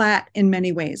flat in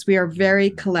many ways. We are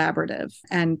very collaborative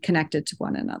and connected to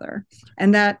one another.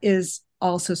 And that is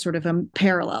also sort of a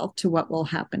parallel to what will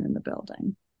happen in the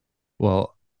building.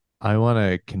 Well, I want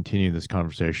to continue this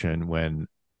conversation when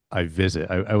I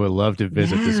visit. I would love to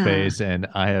visit the space, and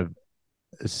I have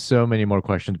so many more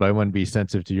questions, but I want to be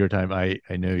sensitive to your time. I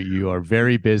know you are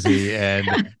very busy, and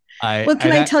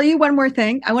can I tell you one more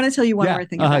thing? I want to tell you one more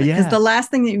thing about it, because the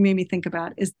last thing that you made me think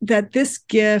about is that this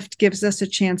gift gives us a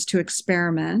chance to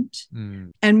experiment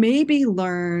and maybe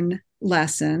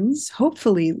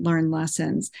hopefully learn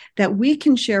lessons that we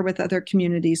can share with other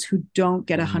communities who don't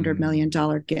get $100 million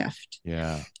gift.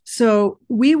 Yeah. So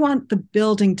we want the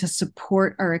building to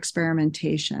support our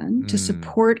experimentation, to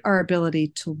support our ability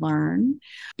to learn.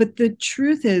 But the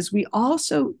truth is, we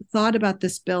also thought about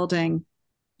this building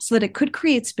so that it could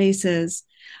create spaces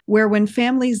where when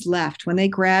families left, when they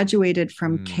graduated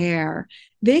from care,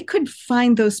 they could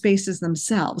find those spaces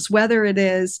themselves, whether it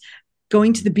is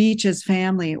going to the beach as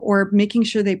family or making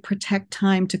sure they protect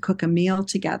time to cook a meal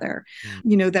together.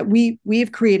 That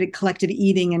we've created collected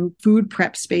eating and food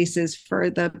prep spaces for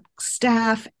the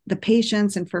staff, the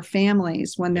patients, and for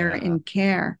families when they're in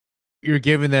care. You're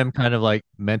giving them kind of like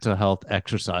mental health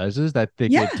exercises that they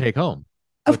could take home.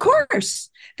 Of course,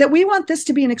 that we want this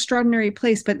to be an extraordinary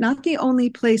place, but not the only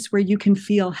place where you can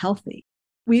feel healthy.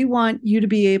 We want you to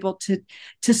be able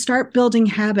to start building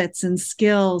habits and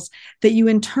skills that you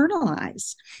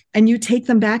internalize, and you take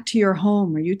them back to your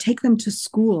home, or you take them to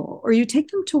school, or you take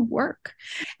them to work,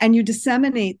 and you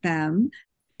disseminate them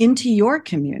into your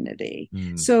community.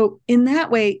 So in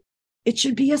that way, it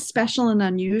should be a special and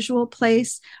unusual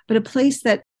place, but a place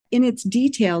that in its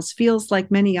details feels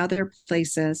like many other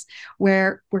places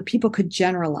where people could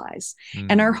generalize.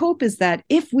 And our hope is that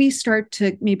if we start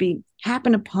to maybe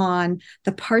happen upon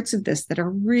the parts of this that are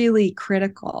really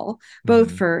critical,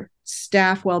 both for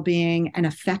staff well-being and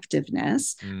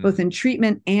effectiveness, both in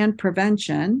treatment and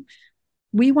prevention,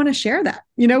 we want to share that.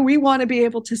 We want to be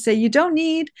able to say, you don't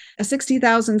need a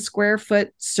 60,000 square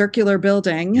foot circular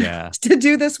building to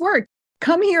do this work.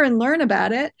 Come here and learn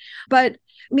about it. But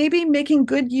maybe making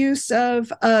good use of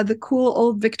the cool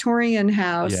old Victorian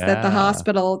house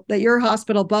that your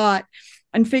hospital bought,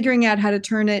 and figuring out how to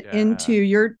turn it into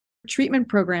your treatment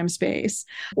program space.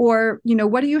 Or,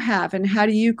 what do you have and how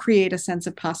do you create a sense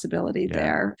of possibility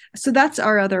there? So that's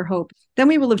our other hope. Then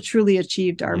we will have truly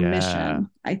achieved our mission,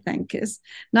 I think, is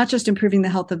not just improving the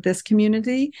health of this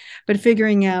community, but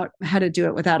figuring out how to do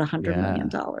it without $100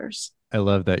 million. I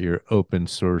love that you're open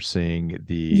sourcing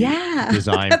the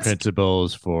design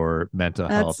principles for mental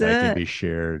health that can be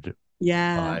shared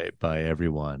by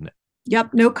everyone.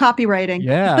 Yep. No copywriting.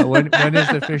 Yeah. When is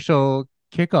the official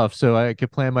kickoff so I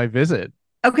could plan my visit?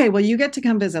 Okay, well, you get to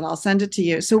come visit. I'll send it to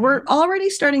you. So we're already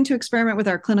starting to experiment with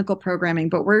our clinical programming,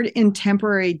 but we're in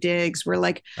temporary digs. We're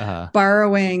like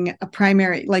borrowing a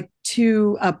primary, like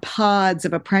two pods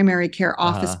of a primary care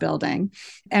office building.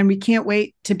 And we can't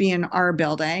wait to be in our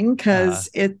building because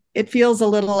it feels a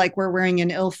little like we're wearing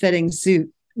an ill-fitting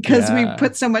suit, because we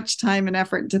put so much time and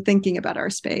effort into thinking about our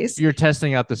space. You're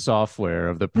testing out the software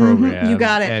of the program. You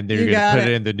got it. And then you're going to put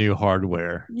it in the new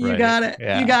hardware. You got it.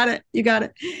 Yeah. You got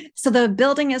it. So the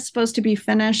building is supposed to be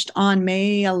finished on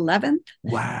May 11th.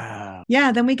 Wow.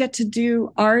 Yeah. Then we get to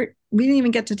do art. We didn't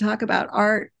even get to talk about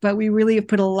art, but we really have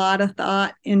put a lot of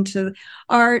thought into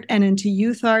art and into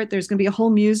youth art. There's going to be a whole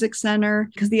music center,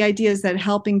 because the idea is that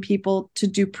helping people to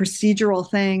do procedural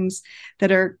things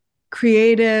that are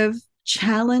creative,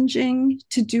 challenging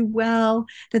to do well,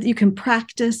 that you can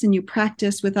practice, and you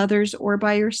practice with others or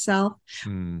by yourself.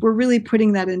 We're really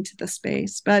putting that into the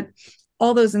space, but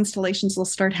all those installations will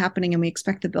start happening, and we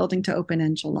expect the building to open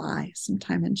in July,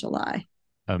 sometime in July.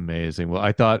 Amazing. Well,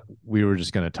 I thought we were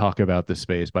just going to talk about the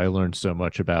space, but I learned so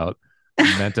much about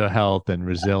mental health and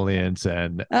resilience,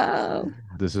 and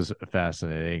this is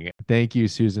fascinating. Thank you,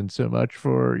 Susan, so much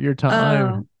for your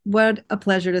time. What a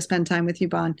pleasure to spend time with you,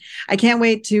 Bon. I can't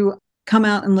wait to come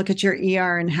out and look at your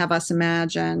ER and have us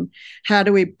imagine, how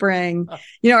do we bring,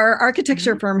 our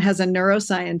architecture firm has a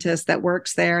neuroscientist that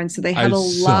works there. And so they had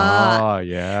lot.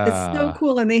 Yeah. It's so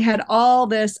cool. And they had all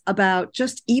this about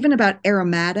even about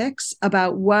aromatics,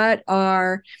 about what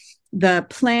are the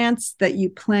plants that you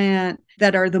plant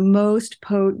that are the most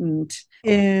potent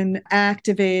in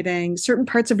activating certain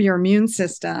parts of your immune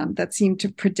system that seem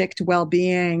to predict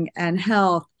well-being and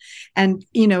health. And,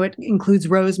 it includes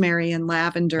rosemary and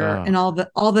lavender and all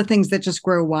the things that just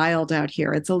grow wild out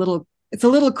here. It's a little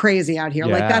crazy out here.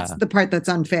 Like, that's the part that's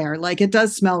unfair. Like, it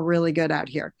does smell really good out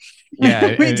here.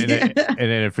 Yeah. and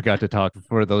then I forgot to talk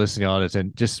for the listening audience,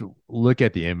 and just look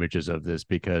at the images of this,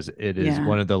 because it is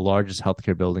one of the largest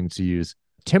healthcare buildings to use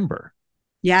timber.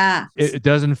 Yeah. It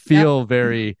doesn't feel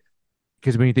very,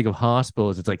 because when you think of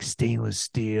hospitals, it's like stainless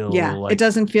steel. Yeah. Like, it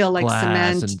doesn't feel like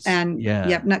cement and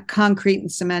not concrete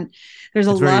and cement. There's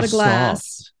a lot of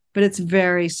glass, but it's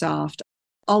very soft.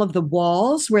 All of the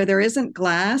walls where there isn't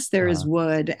glass, there is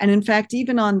wood. And in fact,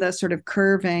 even on the sort of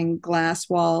curving glass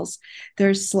walls,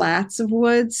 there's slats of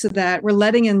wood, so that we're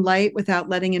letting in light without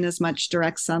letting in as much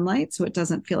direct sunlight. So it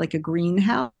doesn't feel like a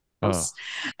greenhouse.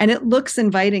 And it looks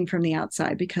inviting from the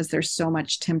outside because there's so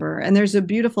much timber. And there's a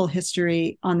beautiful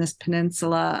history on this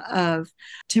peninsula of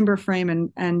timber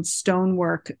frame and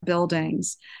stonework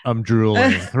buildings. I'm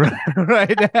drooling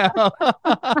right now.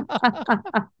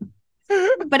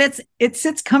 But it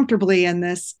sits comfortably in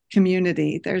this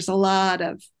community. There's a lot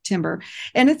of timber,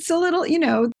 and it's a little,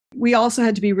 we also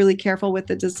had to be really careful with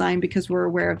the design, because we're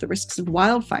aware of the risks of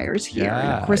wildfires here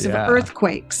and of course of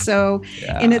earthquakes. So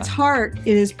in its heart,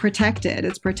 it is protected.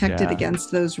 It's protected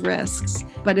against those risks,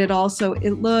 but it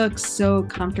looks so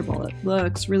comfortable. It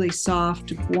looks really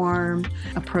soft, warm,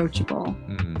 approachable.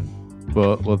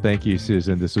 Well, thank you,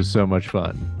 Susan. This was so much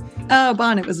fun. Oh,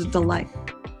 Bon, it was a delight.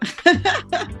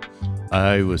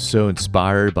 I was so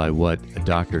inspired by what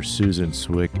Dr. Susan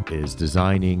Swick is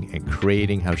designing and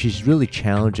creating, how she's really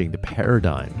challenging the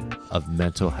paradigm of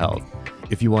mental health.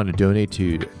 If you want to donate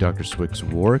to Dr. Swick's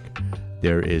work,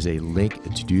 there is a link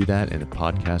to do that in the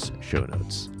podcast show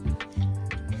notes.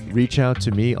 Reach out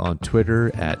to me on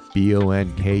Twitter at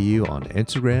BONKU, on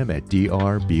Instagram at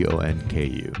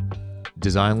DRBONKU.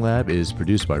 Design Lab is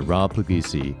produced by Rob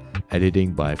Puglisi,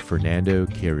 editing by Fernando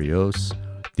Carrios.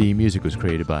 The music was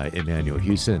created by Emmanuel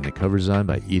Houston, and the cover design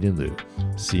by Eden Liu.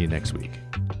 See you next week.